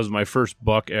hunt. That was my first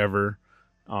buck ever.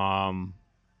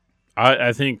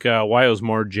 I think Wyatt was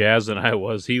more jazzed than I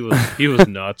was. He was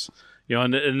nuts.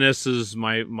 And this is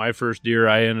my first deer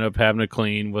I ended up having to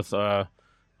clean with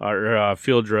our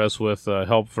field dress with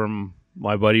help from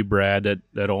my buddy Brad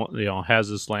that has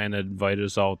this land that invited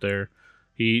us out there.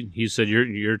 He said,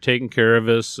 you're taking care of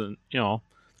us, and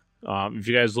if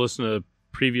you guys listen to the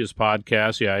previous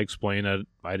podcast, I explained that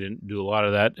I didn't do a lot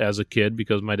of that as a kid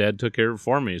because my dad took care of it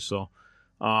for me. So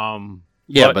but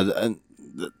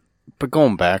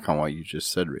going back on what you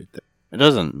just said right there, it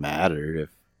doesn't matter if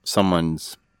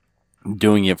someone's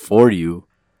doing it for you.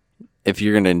 If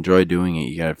you're going to enjoy doing it,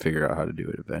 you got to figure out how to do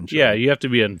it eventually. Yeah, you have to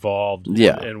be involved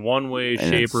in one way,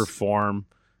 shape, or form.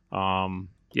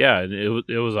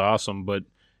 It was awesome, but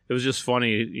it was just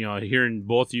funny, hearing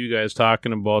both of you guys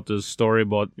talking about this story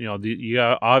about, you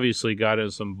obviously got in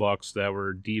some bucks that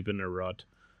were deep in the rut.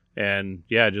 And,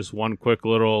 just one quick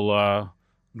little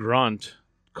grunt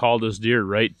called this deer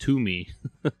right to me.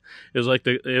 It was like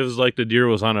the deer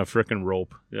was on a frickin'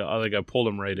 rope. I pulled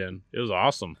him right in. It was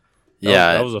awesome.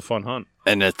 That was a fun hunt.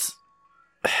 And it's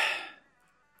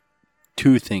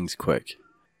two things quick.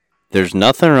 There's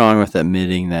nothing wrong with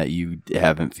admitting that you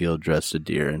haven't field dressed a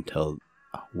deer until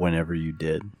whenever you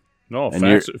did. No,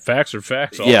 facts are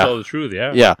facts. I'll tell the truth,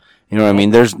 yeah. Yeah. You know what I mean?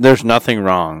 There's nothing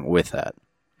wrong with that.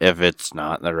 If it's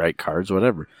not the right cards,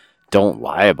 whatever. Don't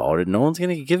lie about it. No one's going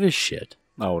to give a shit.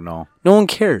 Oh, no. No one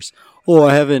cares. Oh,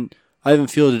 I haven't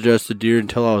field dressed a deer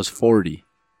until I was 40.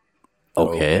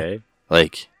 Okay.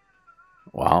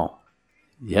 Wow.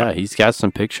 Yeah, he's got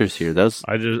some pictures here.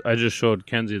 I just showed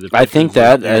Kenzie the pictures. I think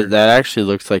that actually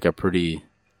looks like I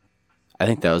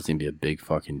think that was going to be a big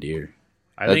fucking deer.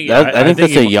 I think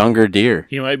that's a younger deer.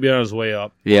 He might be on his way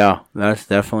up. Yeah, that's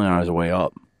definitely on his way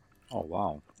up. Oh,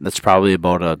 wow. That's probably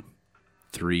about a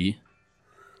 3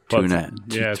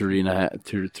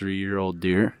 year old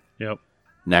deer. Yep.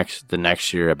 The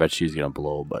next year, I bet she's going to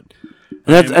blow, but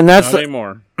that's not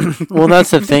anymore. Well,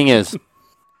 that's the thing is,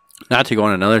 not to go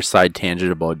on another side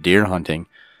tangent about deer hunting,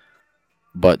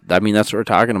 but I mean, that's what we're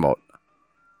talking about.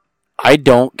 I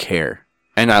don't care.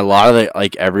 And a lot of it,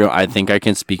 everyone, I think I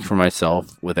can speak for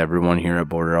myself with everyone here at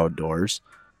Border Outdoors,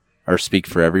 or speak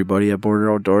for everybody at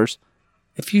Border Outdoors.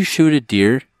 If you shoot a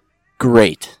deer,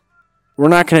 great. We're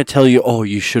not going to tell you, oh,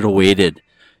 you should have waited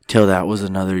till that was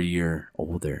another year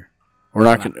older. We're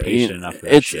not going to patient enough for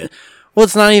that shit. Well,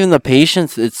 it's not even the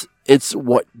patience. It's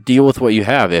what deal with what you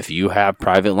have. If you have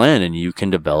private land and you can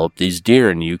develop these deer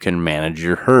and you can manage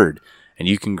your herd and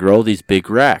you can grow these big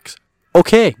racks,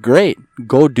 okay, great,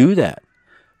 go do that.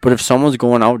 But if someone's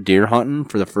going out deer hunting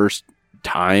for the first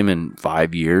time in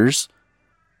 5 years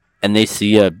and they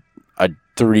see a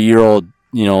 3-year-old,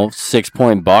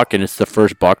 6-point buck and it's the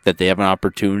first buck that they have an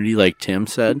opportunity, like Tim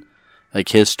said, like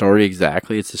his story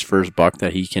exactly, it's his first buck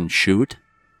that he can shoot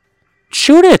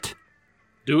it.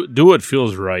 Do what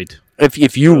feels right.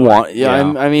 If you want,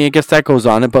 I mean, I guess that goes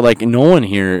on it, but no one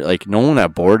here, no one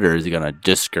at Border is going to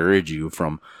discourage you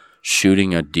from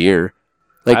shooting a deer.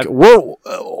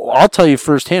 I'll tell you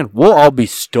firsthand, we'll all be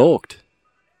stoked.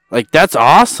 Like, that's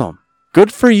awesome.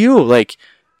 Good for you. Like,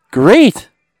 great.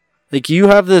 Like, you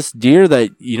have this deer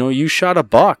that, you shot a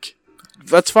buck.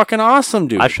 That's fucking awesome,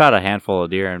 dude. I shot a handful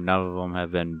of deer, and none of them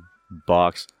have been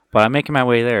bucks. But I'm making my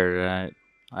way there.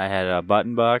 I had a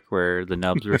button buck where the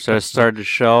nubs were starting to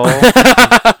show.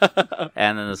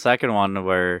 And then the second one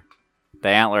where the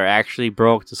antler actually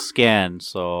broke the skin.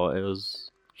 So it was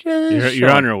just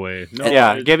You're on your way. No,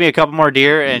 yeah, give me a couple more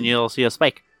deer, and you'll see a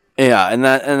spike. Yeah, and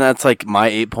that's like my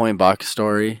 8-point buck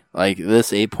story. Like,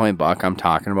 this 8-point buck I'm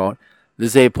talking about,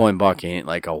 this 8-point buck ain't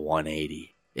like a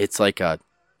 180. It's like a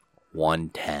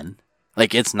 110.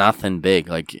 Like, it's nothing big.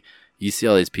 Like, you see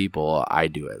all these people, I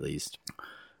do at least,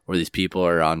 where these people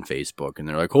are on Facebook and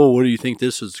they're like, oh, what do you think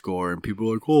this would score? And people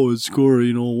are like, oh, it'd score,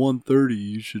 130,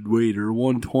 you should wait, or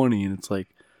 120. And it's like,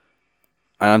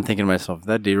 I'm thinking to myself, if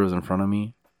that deer was in front of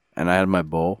me and I had my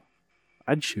bow,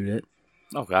 I'd shoot it.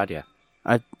 Oh, God, yeah.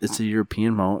 It's a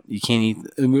European mount. You can't eat,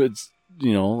 it's,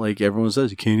 like everyone says,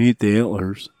 you can't eat the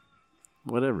antlers.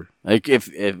 Whatever. Like, if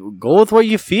go with what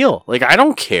you feel. Like, I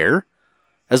don't care.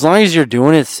 As long as you're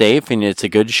doing it safe and it's a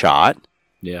good shot.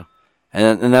 Yeah.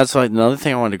 And that's like another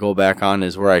thing I wanted to go back on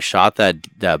is where I shot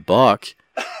that buck.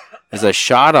 Is I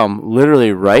shot him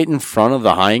literally right in front of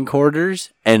the hindquarters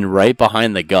and right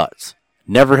behind the guts.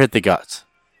 Never hit the guts.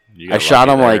 I shot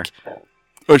him right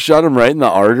in the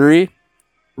artery,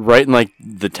 right in like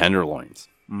the tenderloins.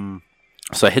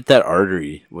 So I hit that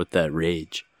artery with that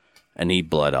rage. And he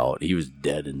bled out. He was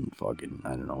dead in fucking,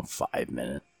 5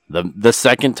 minutes. The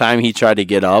second time he tried to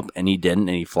get up and he didn't,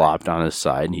 and he flopped on his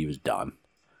side and he was done.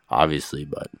 Obviously,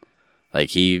 but I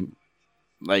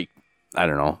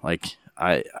don't know. Like,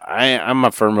 I'm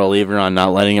a firm believer on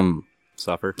not letting him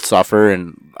suffer,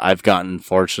 and I've gotten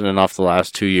fortunate enough the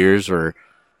last 2 years where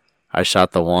I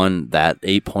shot that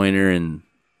 8-pointer in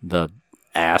the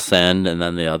ass end, and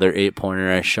then the other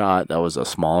 8-pointer I shot, that was a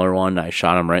smaller one. I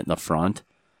shot him right in the front.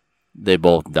 They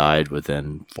both died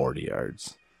within 40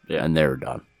 yards. Yeah, and they were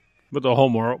done. But the whole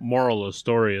moral of the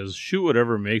story is shoot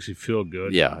whatever makes you feel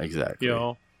good. Yeah, exactly.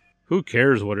 Who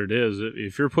cares what it is?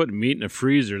 If you're putting meat in a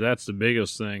freezer, that's the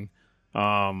biggest thing.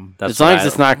 As long as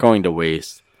it's not going to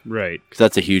waste. Right. Because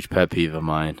that's a huge pet peeve of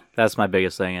mine. That's my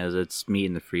biggest thing is it's meat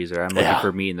in the freezer. I'm looking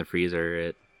for meat in the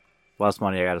freezer. Less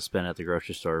money I got to spend at the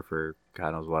grocery store for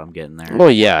God knows what I'm getting there.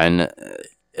 Well, yeah, and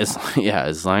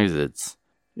as long as it's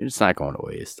not going to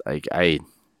waste. I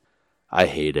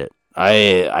hate it.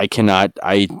 I cannot.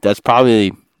 That's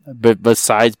probably. But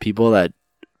besides people that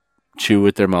chew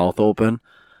with their mouth open,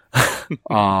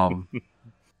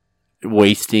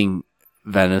 wasting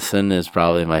venison is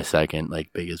probably my second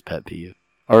biggest pet peeve.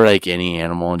 Or any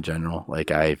animal in general.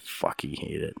 I fucking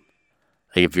hate it.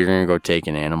 If you're gonna go take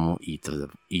an animal, eat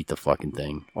the fucking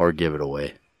thing or give it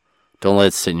away. Don't let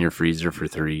it sit in your freezer for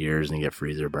 3 years and get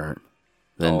freezer burnt.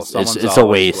 Then it's a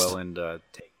waste.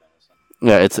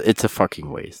 Yeah, it's a fucking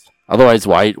waste. Otherwise,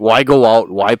 why go out?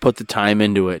 Why put the time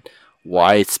into it?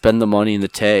 Why spend the money in the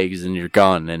tags and your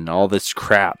gun and all this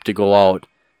crap to go out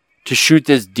to shoot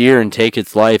this deer and take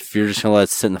its life if you're just gonna let it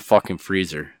sit in the fucking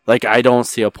freezer? I don't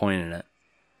see a point in it.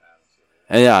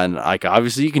 And yeah, and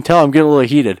obviously you can tell I'm getting a little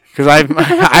heated because I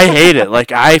hate it.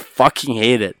 I fucking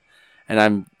hate it, and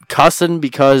I'm cussing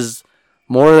because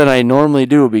more than I normally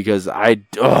do because someone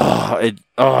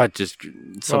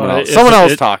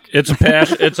else talk. It's a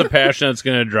passion. It's a passion that's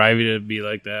going to drive you to be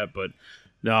like that. But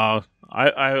no,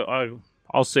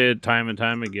 I'll say it time and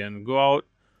time again. Go out,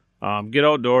 get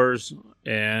outdoors,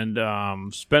 and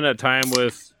spend that time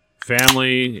with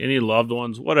family, any loved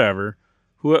ones, whatever.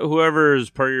 Whoever is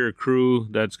part of your crew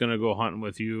that's going to go hunting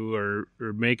with you or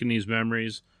making these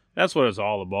memories. That's what it's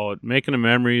all about. Making the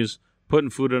memories,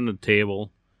 putting food on the table,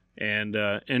 and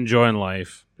enjoying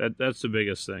life. That's the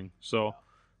biggest thing. So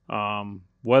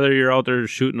whether you're out there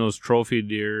shooting those trophy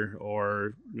deer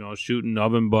or shooting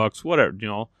oven bucks, whatever,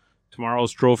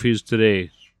 tomorrow's trophies today,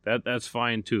 that's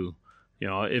fine too.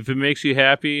 If it makes you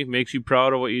happy, makes you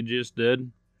proud of what you just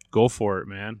did, go for it,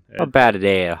 man. A bad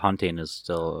day at hunting is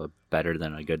still better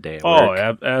than a good day at work.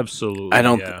 Oh, absolutely. I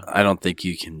don't think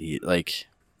you can eat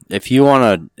if you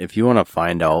wanna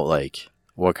find out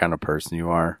what kind of person you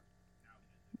are,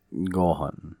 go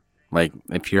hunting.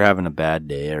 If you're having a bad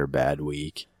day or a bad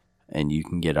week and you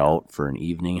can get out for an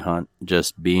evening hunt,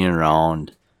 just being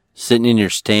around, sitting in your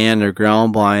stand or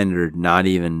ground blind or not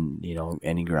even,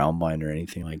 any ground blind or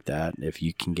anything like that. If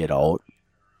you can get out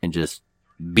and just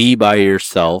be by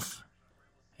yourself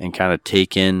and kind of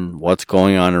take in what's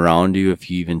going on around you.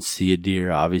 If you even see a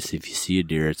deer, obviously if you see a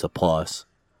deer, it's a plus.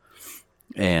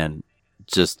 And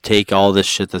just take all this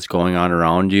shit that's going on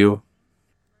around you.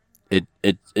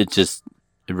 It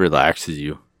relaxes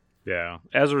you. Yeah.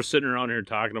 As we're sitting around here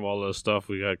talking about all this stuff,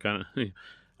 we got kind of.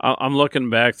 I'm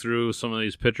looking back through some of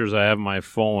these pictures I have on my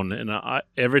phone, and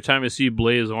every time I see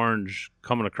Blaze Orange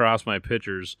coming across my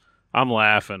pictures, I'm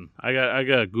laughing. I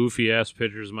got goofy ass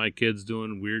pictures of my kids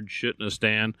doing weird shit in a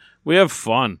stand. We have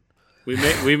fun.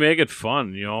 We make it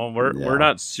fun. You know, we're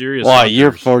not serious. Well, hunters.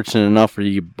 you're fortunate enough for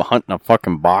you hunting a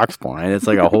fucking box blind. It's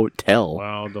like a hotel.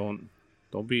 Wow, don't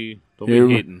be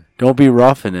hating. Don't be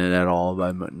roughing it at all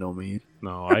by no means.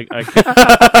 No, I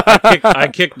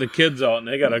kick the kids out, and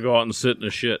they got to go out and sit in the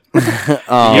shit. You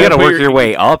got to work your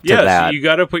way up to that. You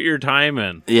got to put your time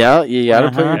in. Yeah, you got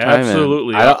to put your time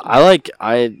Absolutely.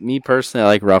 in. Me personally, I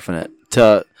like roughing it.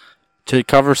 To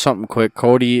cover something quick,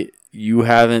 Cody, you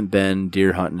haven't been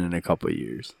deer hunting in a couple of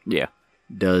years. Yeah.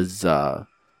 Does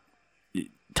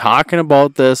talking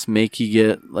about this make you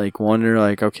get like wonder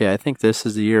like, okay, I think this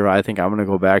is the year I think I'm gonna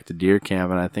go back to deer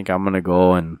camp, and I think I'm gonna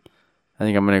go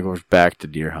back to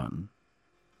deer hunting.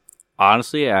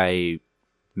 Honestly, I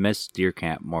miss deer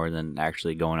camp more than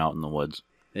actually going out in the woods.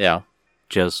 Yeah.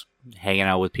 Just hanging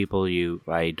out with people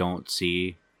I don't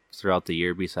see throughout the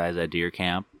year besides at deer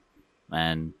camp.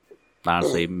 And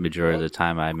honestly, majority of the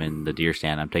time I'm in the deer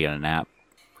stand, I'm taking a nap.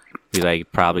 Because I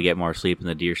probably get more sleep in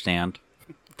the deer stand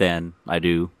than I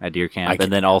do at deer camp.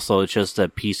 And then also it's just a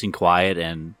peace and quiet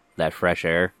and that fresh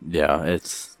air. Yeah,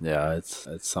 it's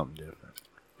something different.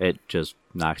 It just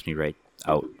knocks me right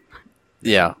out.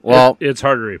 Yeah, well, it's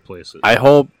hard to replace it. I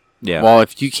hope. Yeah. Well,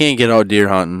 if you can't get out deer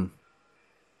hunting,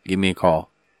 give me a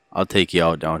call. I'll take you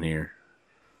out down here.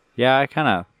 Yeah, I kind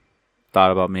of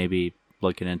thought about maybe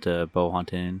looking into bow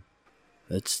hunting.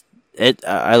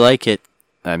 I like it.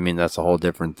 I mean, that's a whole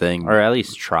different thing. Or at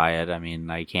least try it. I mean,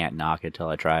 I can't knock it till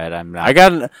I try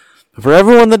it. For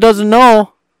everyone that doesn't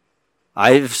know,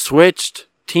 I've switched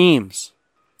teams.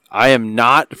 I am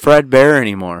not Fred Bear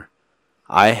anymore.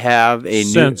 I have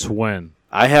Since when?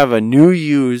 I have a new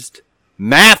used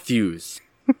Matthews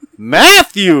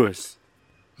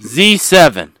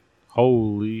Z7.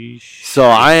 Holy shit. So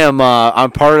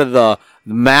I'm part of the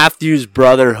Matthews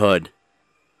Brotherhood.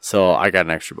 So I got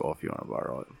an extra bow if you want to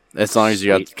borrow it. As long as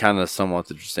you got kind of somewhat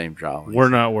the same draw. We're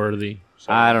not worthy.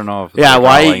 So. I don't know if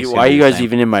why are you guys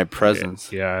even in my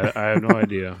presence? Yeah, I have no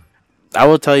idea. I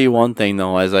will tell you one thing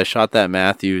though, as I shot that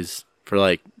Matthews for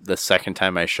like the second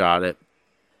time I shot it,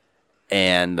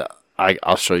 and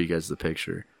I'll show you guys the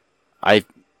picture. I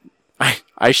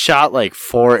shot like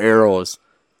 4 arrows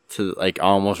to like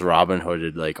almost Robin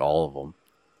Hooded like all of them.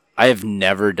 I have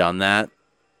never done that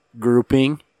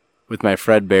grouping with my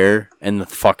Fred Bear in the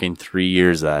fucking 3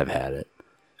 years that I've had it.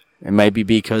 It might be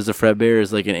because the Fred Bear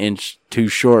is like an inch too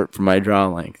short for my draw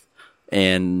length,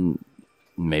 and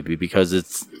maybe because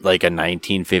it's like a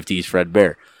 1950s Fred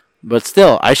Bear. But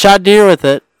still, I shot deer with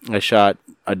it. I shot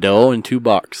a doe and 2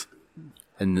 bucks,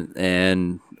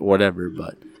 and whatever.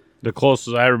 But the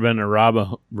closest I've ever been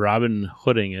to Robin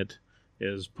Hooding it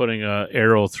is putting a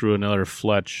arrow through another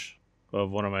fletch of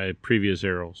one of my previous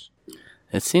arrows.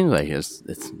 it seems like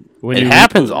it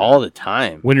happens all the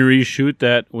time. When you reshoot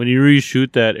that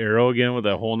arrow again with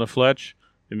that hole in the fletch,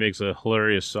 it makes a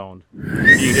hilarious sound. You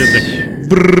hear the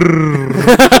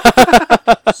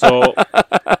So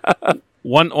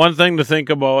one thing to think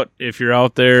about if you're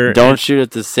out there, don't shoot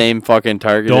at the same fucking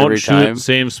target every time. Don't shoot at the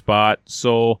same spot.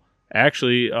 So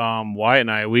actually, Wyatt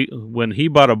and I, when he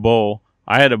bought a bow,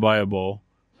 I had to buy a bow.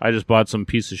 I just bought some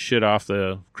piece of shit off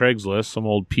the Craigslist, some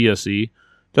old PSE.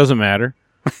 Doesn't matter.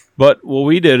 But what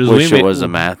we did is it was a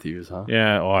Matthews, huh?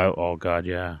 Yeah. Oh God,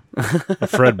 yeah. A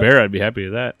Fred Bear, I'd be happy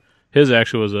with that. His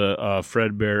actually was a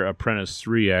Fred Bear Apprentice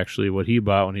 3, actually, what he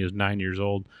bought when he was 9 years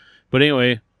old. But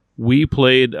anyway, we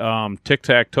played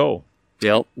tic-tac-toe.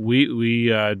 Yep.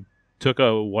 We took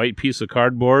a white piece of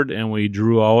cardboard and we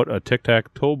drew out a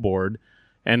tic-tac-toe board,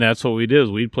 and that's what we did.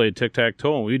 Is we'd play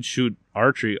tic-tac-toe and we'd shoot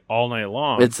archery all night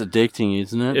long. It's addicting,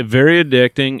 isn't it? It's very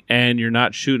addicting, and you're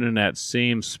not shooting in that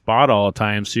same spot all the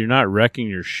time, so you're not wrecking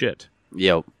your shit.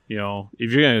 Yep. You know,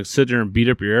 if you're going to sit there and beat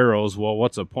up your arrows, well,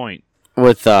 what's the point?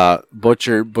 With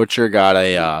Butcher got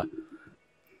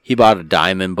he bought a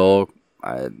diamond bow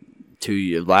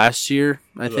last year,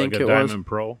 I think like it was. Diamond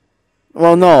Pro?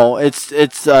 Well, no, it's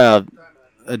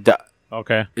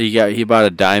Okay. He bought a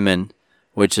diamond,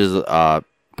 which is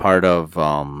part of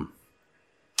I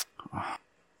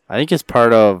think it's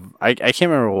part of I can't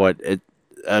remember what it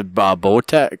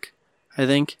Bowtech, I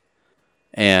think,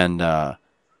 and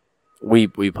we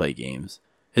play games.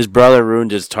 His brother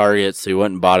ruined his target, so he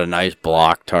went and bought a nice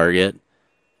block target,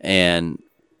 and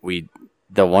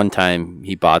the one time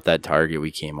he bought that target,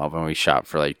 we came up and we shot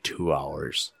for like 2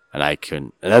 hours, and I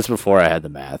couldn't. And that's before I had the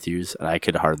Matthews, and I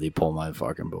could hardly pull my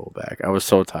fucking bow back. I was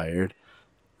so tired.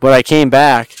 But I came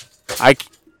back.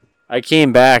 I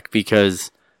came back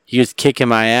because he was kicking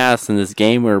my ass in this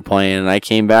game we were playing, and I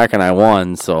came back and I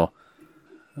won. So,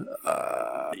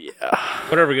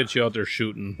 Whatever gets you out there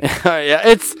shooting. yeah,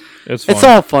 it's It's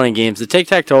all fun and games. The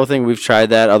tic-tac-toe thing, we've tried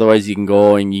that. Otherwise, you can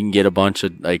go and you can get a bunch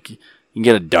of, like, you can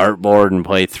get a dartboard and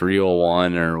play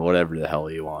 301 or whatever the hell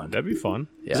you want. That'd be fun.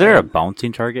 Yeah. Is there a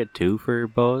bouncing target too for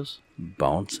bows,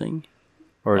 bouncing?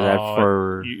 or is that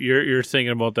for? You're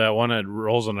thinking about that one that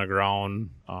rolls on the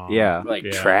ground. Yeah. Like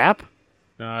Yeah. trap?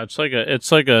 It's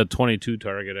like a 22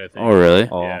 target, I think. Oh, really?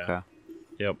 Oh, Yeah. okay.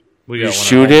 Yep. We You got one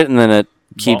shoot it and then it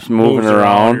keeps moving moves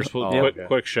around You're supposed Oh,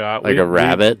 quick shot, like a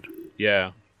rabbit.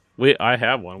 Yeah. I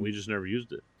have one. We just never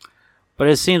used it. But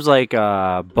it seems like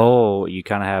bow, you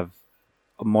kind of have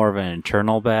more of an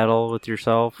internal battle with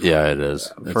yourself Yeah, it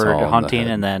is. It's for all in the hunting,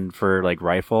 head. and then for like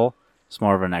rifle, it's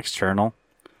more of an external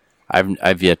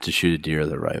I've yet to shoot a deer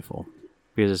with a rifle.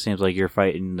 because it seems like you're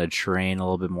fighting the terrain a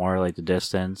little bit more, like the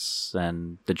distance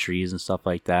and the trees and stuff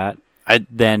like that.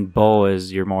 Then bow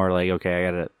is you're more like, okay,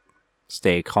 I gotta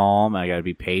stay calm, I gotta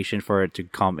be patient for it to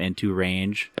come into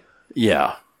range.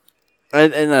 Yeah,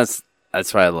 and that's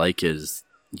what I like is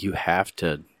you have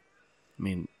to. I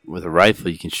mean, with a rifle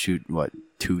you can shoot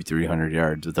 200-300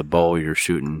 yards. With a bow, you're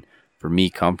shooting for me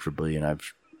comfortably, and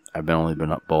I've only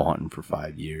been up bow hunting for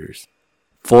 5 years.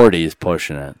 40 is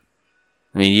pushing it.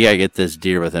 I mean, you gotta get this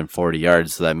deer within 40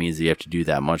 yards, so that means you have to do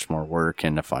that much more work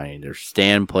into finding their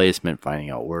stand placement, finding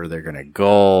out where they're gonna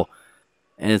go,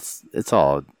 and it's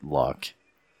all luck.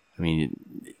 I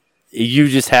mean, you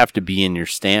just have to be in your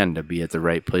stand to be at the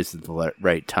right place at the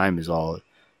right time. Is all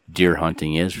deer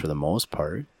hunting is for the most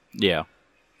part. Yeah. I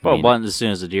But mean- once as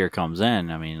soon as the deer comes in,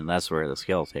 I mean, that's where the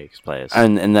skill takes place.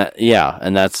 And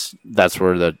that's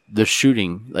where the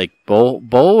shooting, like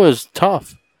bow is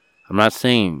tough. I'm not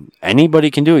saying anybody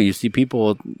can do it. You see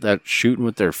people that shooting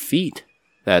with their feet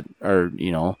that are,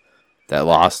 that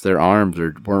lost their arms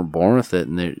or weren't born with it,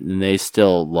 and they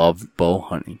still love bow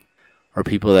hunting. Or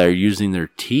people that are using their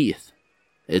teeth.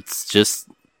 It's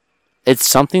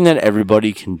something that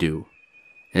everybody can do.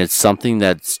 And it's something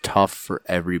that's tough for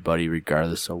everybody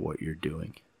regardless of what you're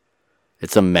doing.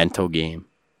 It's a mental game.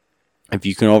 If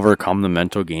you can overcome the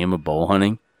mental game of bow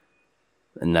hunting,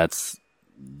 and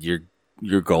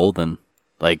you're golden.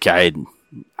 Like I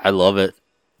love it.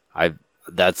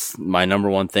 That's my number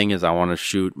one thing is I want to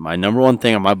shoot. My number one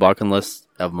thing on my bucket list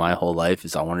of my whole life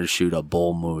is I want to shoot a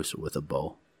bull moose with a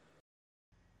bow.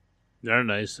 The other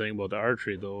nice thing about the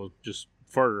archery, though, just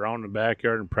fart around in the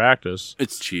backyard and practice.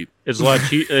 It's cheap. It's a lot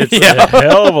cheap. It's Yeah. a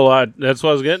hell of a lot. That's what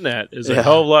I was getting at. It's Yeah. a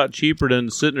hell of a lot cheaper than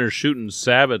sitting there shooting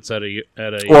sabots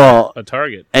at Well, a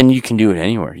target. And you can do it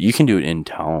anywhere. You can do it in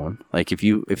town. Like if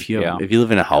you Yeah.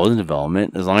 live in a housing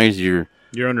development, as long as you're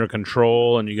Under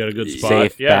control and you got a good spot.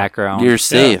 Safe Yeah. background. you're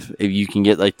safe. If you can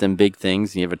get like them big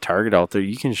things and you have a target out there,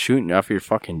 you can shoot off your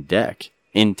fucking deck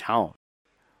in town.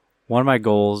 One of my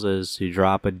goals is to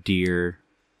drop a deer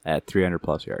at 300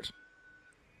 plus yards.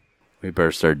 We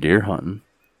better start deer hunting.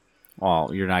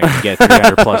 Well, you're not going to get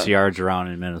 300 plus yards around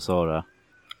in Minnesota.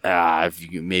 If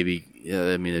you maybe,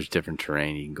 I mean, there's different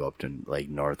terrain. You can go up to like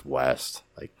northwest,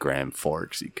 like Grand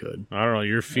Forks. You could. I don't know.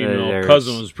 Your female There's-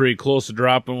 cousin was pretty close to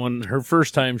dropping one her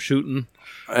first time shooting.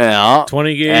 Yeah,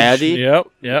 20 gauge. Addie?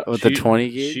 Yep. With the 20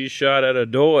 gauge? She shot at a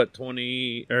doe at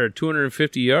 20 or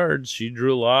 250 yards. She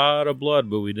drew a lot of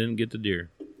blood, but we didn't get the deer.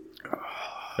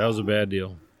 That was a bad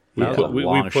deal. That was a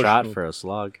long pushed- shot for a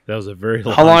slug. That was a very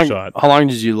long How long? shot. How long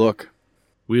did you look?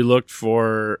 We looked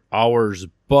for hours,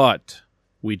 but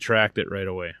we tracked it right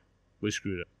away. We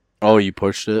screwed it. Oh, you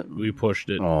pushed it. We pushed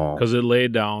it Oh, because it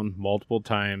laid down multiple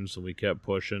times, and we kept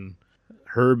pushing.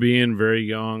 Her being very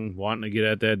young, wanting to get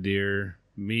at that deer.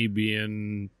 Me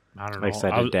being, I don't know,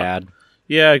 Excited dad.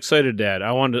 Yeah, excited dad.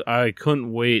 I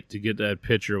couldn't wait to get that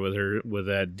picture with her with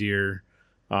that deer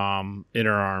in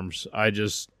her arms.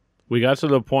 We got to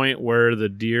the point where the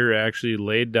deer actually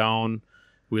laid down.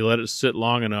 We let it sit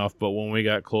long enough, but when we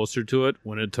got closer to it,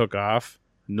 when it took off,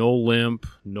 no limp,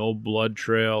 no blood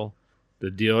trail. The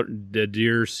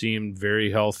deer seemed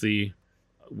very healthy.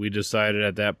 We decided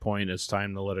at that point it's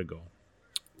time to let it go.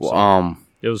 well,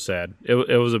 It was sad.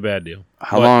 It was a bad deal.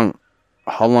 how But- long?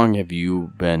 How long have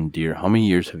you been deer? How many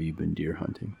years have you been deer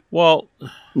hunting? Well,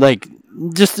 Like,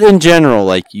 just in general,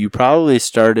 like you probably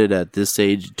started at this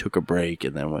age, took a break,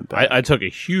 and then went back. I took a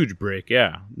huge break.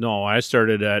 Yeah, no, I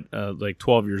started at like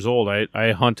 12 years old.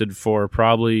 I hunted for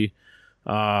probably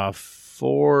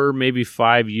 4, maybe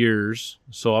 5 years.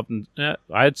 So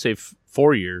I'd say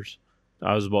 4 years.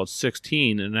 I was about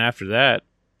 16, and after that,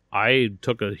 I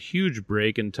took a huge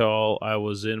break until I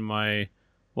was in my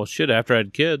after I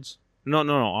had kids. No,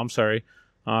 I'm sorry.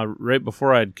 right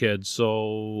before I had kids.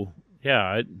 So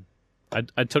yeah,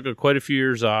 I took quite a few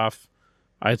years off.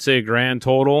 I'd say grand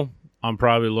total, I'm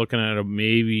probably looking at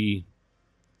maybe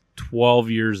 12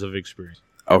 years of experience.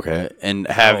 Okay. And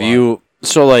have you,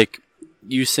 so like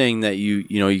you saying that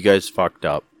you guys fucked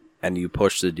up and you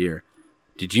pushed the deer.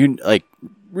 Did you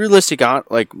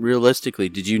realistically,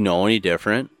 did you know any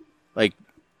different?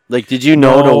 Like did you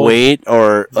know to wait,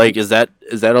 or like is that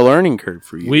a learning curve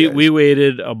for you? We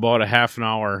waited about a half an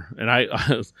hour, and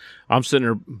I'm sitting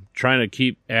there trying to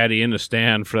keep Addie in the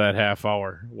stand for that half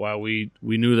hour while we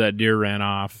knew that deer ran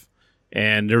off,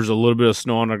 and there was a little bit of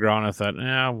snow on the ground. I thought,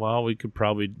 we could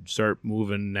probably start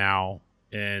moving now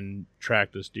and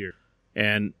track this deer.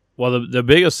 And well, the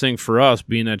biggest thing for us,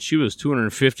 being that she was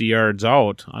 250 yards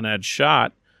out on that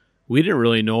shot, we didn't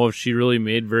really know if she really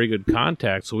made very good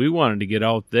contact. So we wanted to get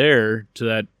out there to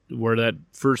that where that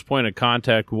first point of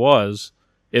contact was.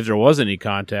 If there was any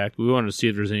contact, we wanted to see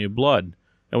if there's any blood.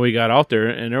 And we got out there,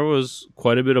 and there was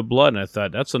quite a bit of blood. And I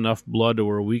thought, that's enough blood to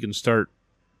where we can start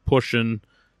pushing,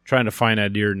 trying to find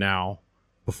that deer now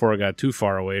before it got too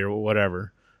far away or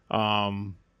whatever.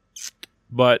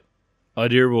 But a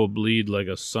deer will bleed like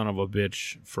a son of a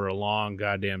bitch for a long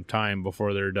goddamn time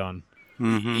before they're done.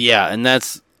 Mm-hmm. Yeah, and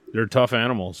they're tough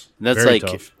animals. That's very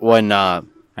like tough. when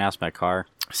Ask my car.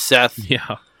 Seth,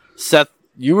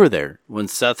 you were there when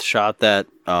Seth shot that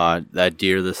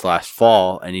deer this last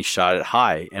fall, and he shot it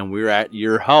high, and we were at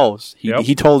your house.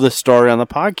 He told this story on the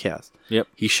podcast. Yep.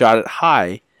 He shot it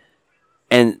high,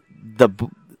 and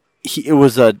he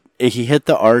hit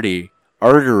the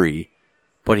artery,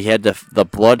 but the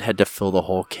blood had to fill the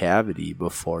whole cavity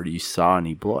before you saw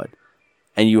any blood.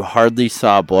 And you hardly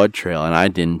saw a blood trail, and I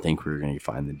didn't think we were going to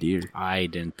find the deer. I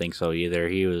didn't think so either.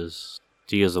 He was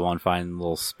the one finding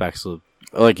little specks of...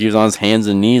 Like, he was on his hands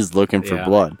and knees looking for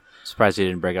blood. Surprised he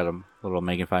didn't break out a little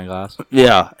magnifying glass.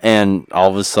 Yeah, and all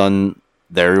of a sudden,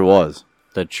 there he was.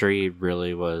 The tree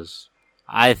really was...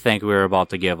 I think we were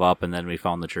about to give up, and then we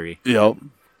found the tree. Yep.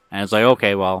 And it's like,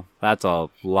 okay, well, that's a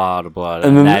lot of blood.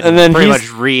 And then pretty much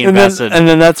reinvested. And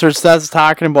then that's where Seth's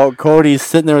talking about Cody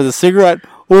sitting there with a cigarette.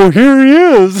 Well, here he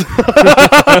is.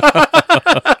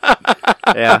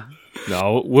 Yeah.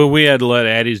 No, when we had to let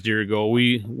Addie's deer go,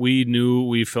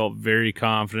 we felt very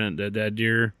confident that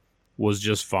deer was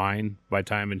just fine by the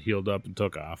time it healed up and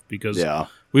took off, because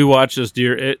we watched this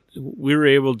deer. We were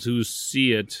able to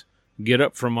see it get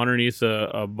up from underneath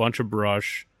a bunch of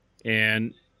brush,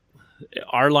 and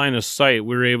our line of sight,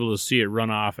 we were able to see it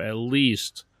run off at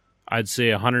least, I'd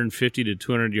say, 150 to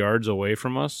 200 yards away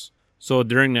from us. So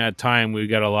during that time, we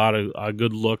got a lot of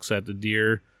good looks at the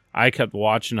deer. I kept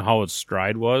watching how its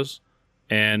stride was,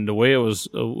 and the way it was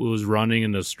running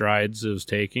and the strides it was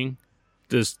taking.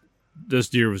 This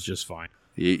deer was just fine.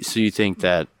 So you think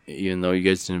that even though you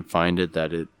guys didn't find it,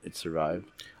 that it survived?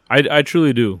 I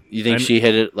truly do. You think she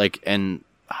hit it like and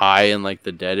high in like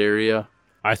the dead area?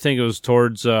 I think it was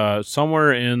towards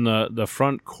somewhere in the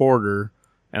front quarter.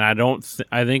 And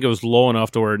I think it was low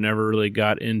enough to where it never really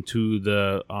got into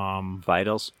the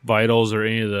vitals or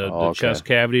any of the chest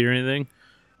cavity or anything,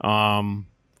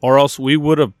 or else we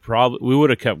would have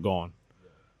kept going.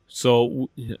 So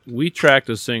we tracked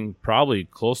this thing probably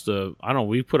close to, I don't know,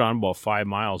 we put on about 5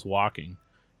 miles walking,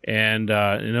 and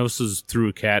this is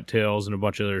through cattails and a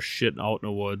bunch of other shit out in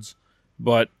the woods.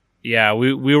 But yeah,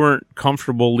 we weren't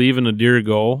comfortable leaving the deer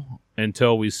go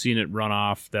until we seen it run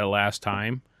off that last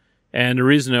time. And the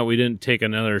reason that we didn't take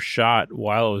another shot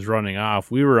while it was running off,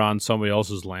 we were on somebody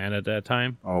else's land at that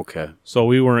time. Okay. So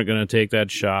we weren't going to take that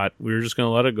shot. We were just going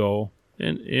to let it go.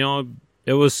 And,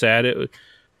 it was sad.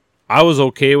 I was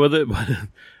okay with it, but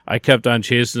I kept on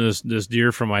chasing this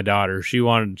deer from my daughter. She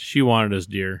wanted this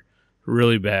deer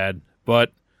really bad.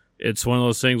 But it's one of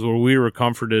those things where we were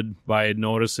comforted by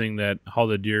noticing that how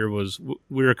the deer was,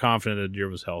 we were confident the deer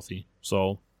was healthy.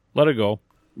 So let it go.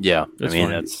 Yeah. That's fine.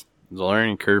 That's the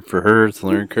learning curve for her. It's a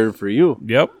learning curve for you.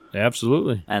 Yep,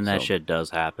 absolutely. And that shit does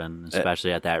happen,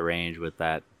 especially at that range with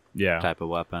that type of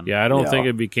weapon. Yeah, I don't think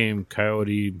it became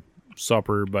coyote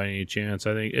supper by any chance.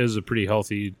 I think it was a pretty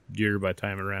healthy deer by the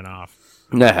time it ran off.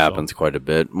 That happens quite a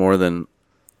bit, more than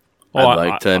I'd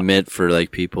like to admit for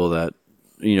like people that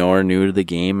are new to the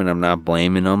game, and I'm not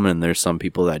blaming them. And there's some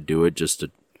people that do it just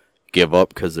to give up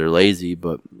because they're lazy.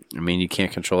 But I mean, you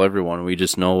can't control everyone. We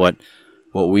just know what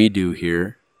we do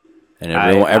here. And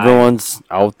everyone's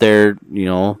out there,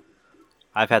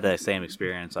 I've had that same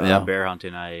experience. Bear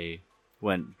hunting. I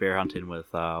went bear hunting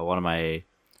with one of my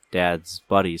dad's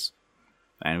buddies,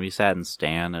 and we sat in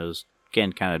stand. It was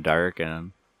getting kind of dark,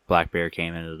 and black bear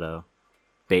came into the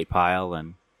bait pile,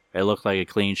 and it looked like a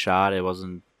clean shot. It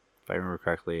wasn't, if I remember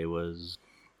correctly, it was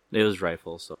It was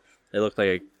rifle, so it looked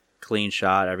like a clean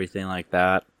shot, everything like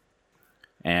that.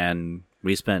 And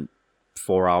we spent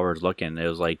 4 hours looking. It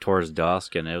was like towards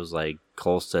dusk, and it was like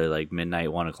close to like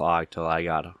midnight, 1 o'clock till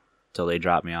they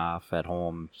dropped me off at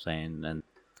home. And a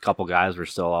couple guys were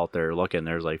still out there looking.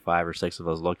 There's like 5 or 6 of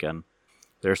us looking.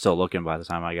 They're still looking by the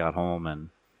time I got home, and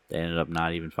they ended up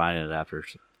not even finding it after.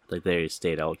 Like they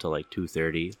stayed out till like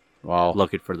 2:30. Wow.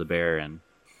 Looking for the bear, and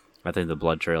I think the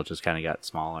blood trail just kind of got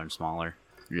smaller and smaller.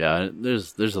 Yeah,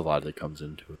 there's a lot that comes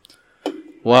into it.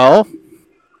 Well,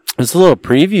 it's a little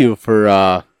preview for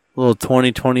a little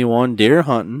 2021 deer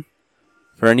hunting.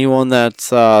 For anyone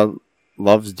that's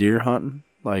loves deer hunting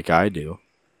like I do,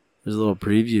 there's a little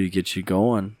preview to get you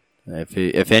going.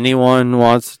 If anyone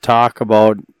wants to talk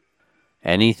about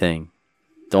anything,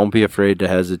 don't be afraid to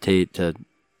hesitate to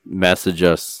message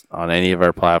us on any of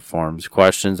our platforms.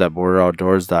 Questions at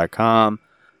borderoutdoors.com.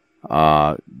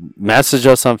 Message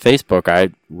us on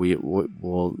Facebook.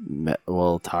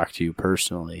 We'll talk to you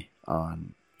personally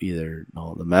on either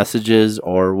the messages,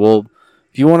 or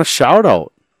if you want a shout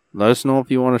out, let us know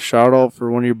if you want a shout out for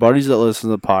one of your buddies that listen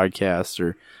to the podcast,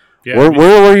 or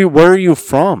where are you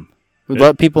from?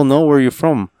 Let people know where you're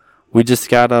from. We just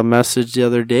got a message the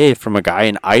other day from a guy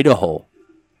in Idaho.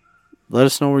 Let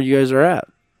us know where you guys are at.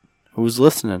 Who's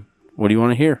listening? What do you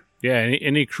want to hear? Yeah,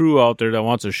 any crew out there that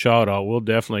wants a shout out, we'll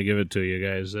definitely give it to you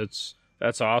guys.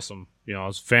 That's awesome.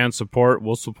 As fan support,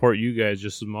 we'll support you guys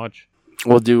just as much.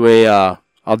 I'll do a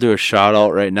shout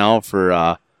out right now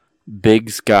for Big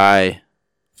Sky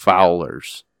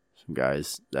Fowlers, some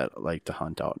guys that like to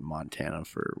hunt out in Montana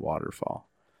for waterfowl,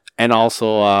 and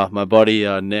also my buddy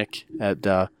Nick at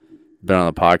been on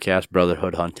the podcast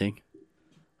Brotherhood Hunting.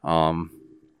 You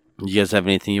guys have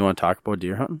anything you want to talk about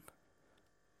deer hunting?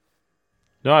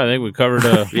 No, I think we covered.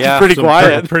 Yeah, pretty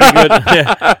quiet, pretty good.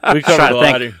 Yeah, we covered a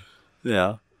lot.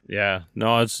 Yeah, yeah.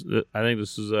 No, I think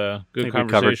this is a good conversation.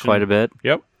 We covered quite a bit.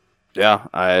 Yep. Yeah,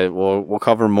 we'll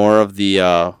cover more of the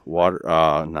not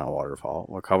waterfowl.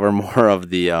 We'll cover more of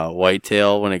the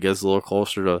whitetail when it gets a little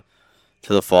closer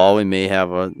to the fall. We may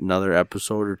have another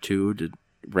episode or two to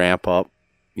ramp up,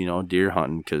 deer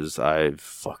hunting, because I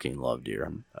fucking love deer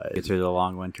hunting. Get through the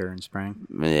long winter and spring.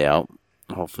 Yeah,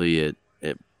 hopefully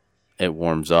it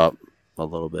warms up a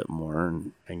little bit more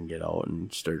and I can get out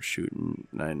and start shooting.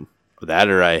 And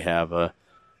I have a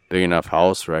big enough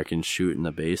house where I can shoot in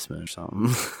the basement or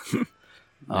something.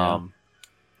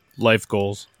 Life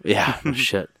goals. Yeah,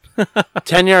 shit.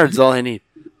 10 yards is all I need.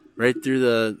 Right through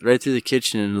the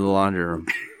kitchen into the laundry room.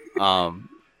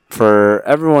 For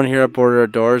everyone here at Border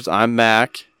Outdoors, I'm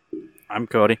Mac. I'm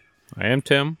Cody. I am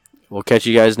Tim. We'll catch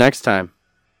you guys next time.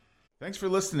 Thanks for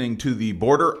listening to the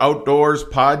Border Outdoors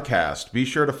podcast. Be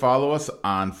sure to follow us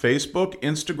on Facebook,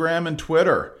 Instagram, and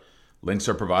Twitter. Links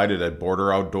are provided at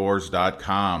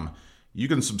borderoutdoors.com. You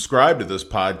can subscribe to this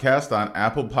podcast on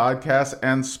Apple Podcasts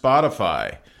and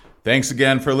Spotify. Thanks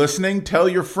again for listening. Tell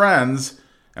your friends,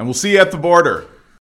 and we'll see you at the border.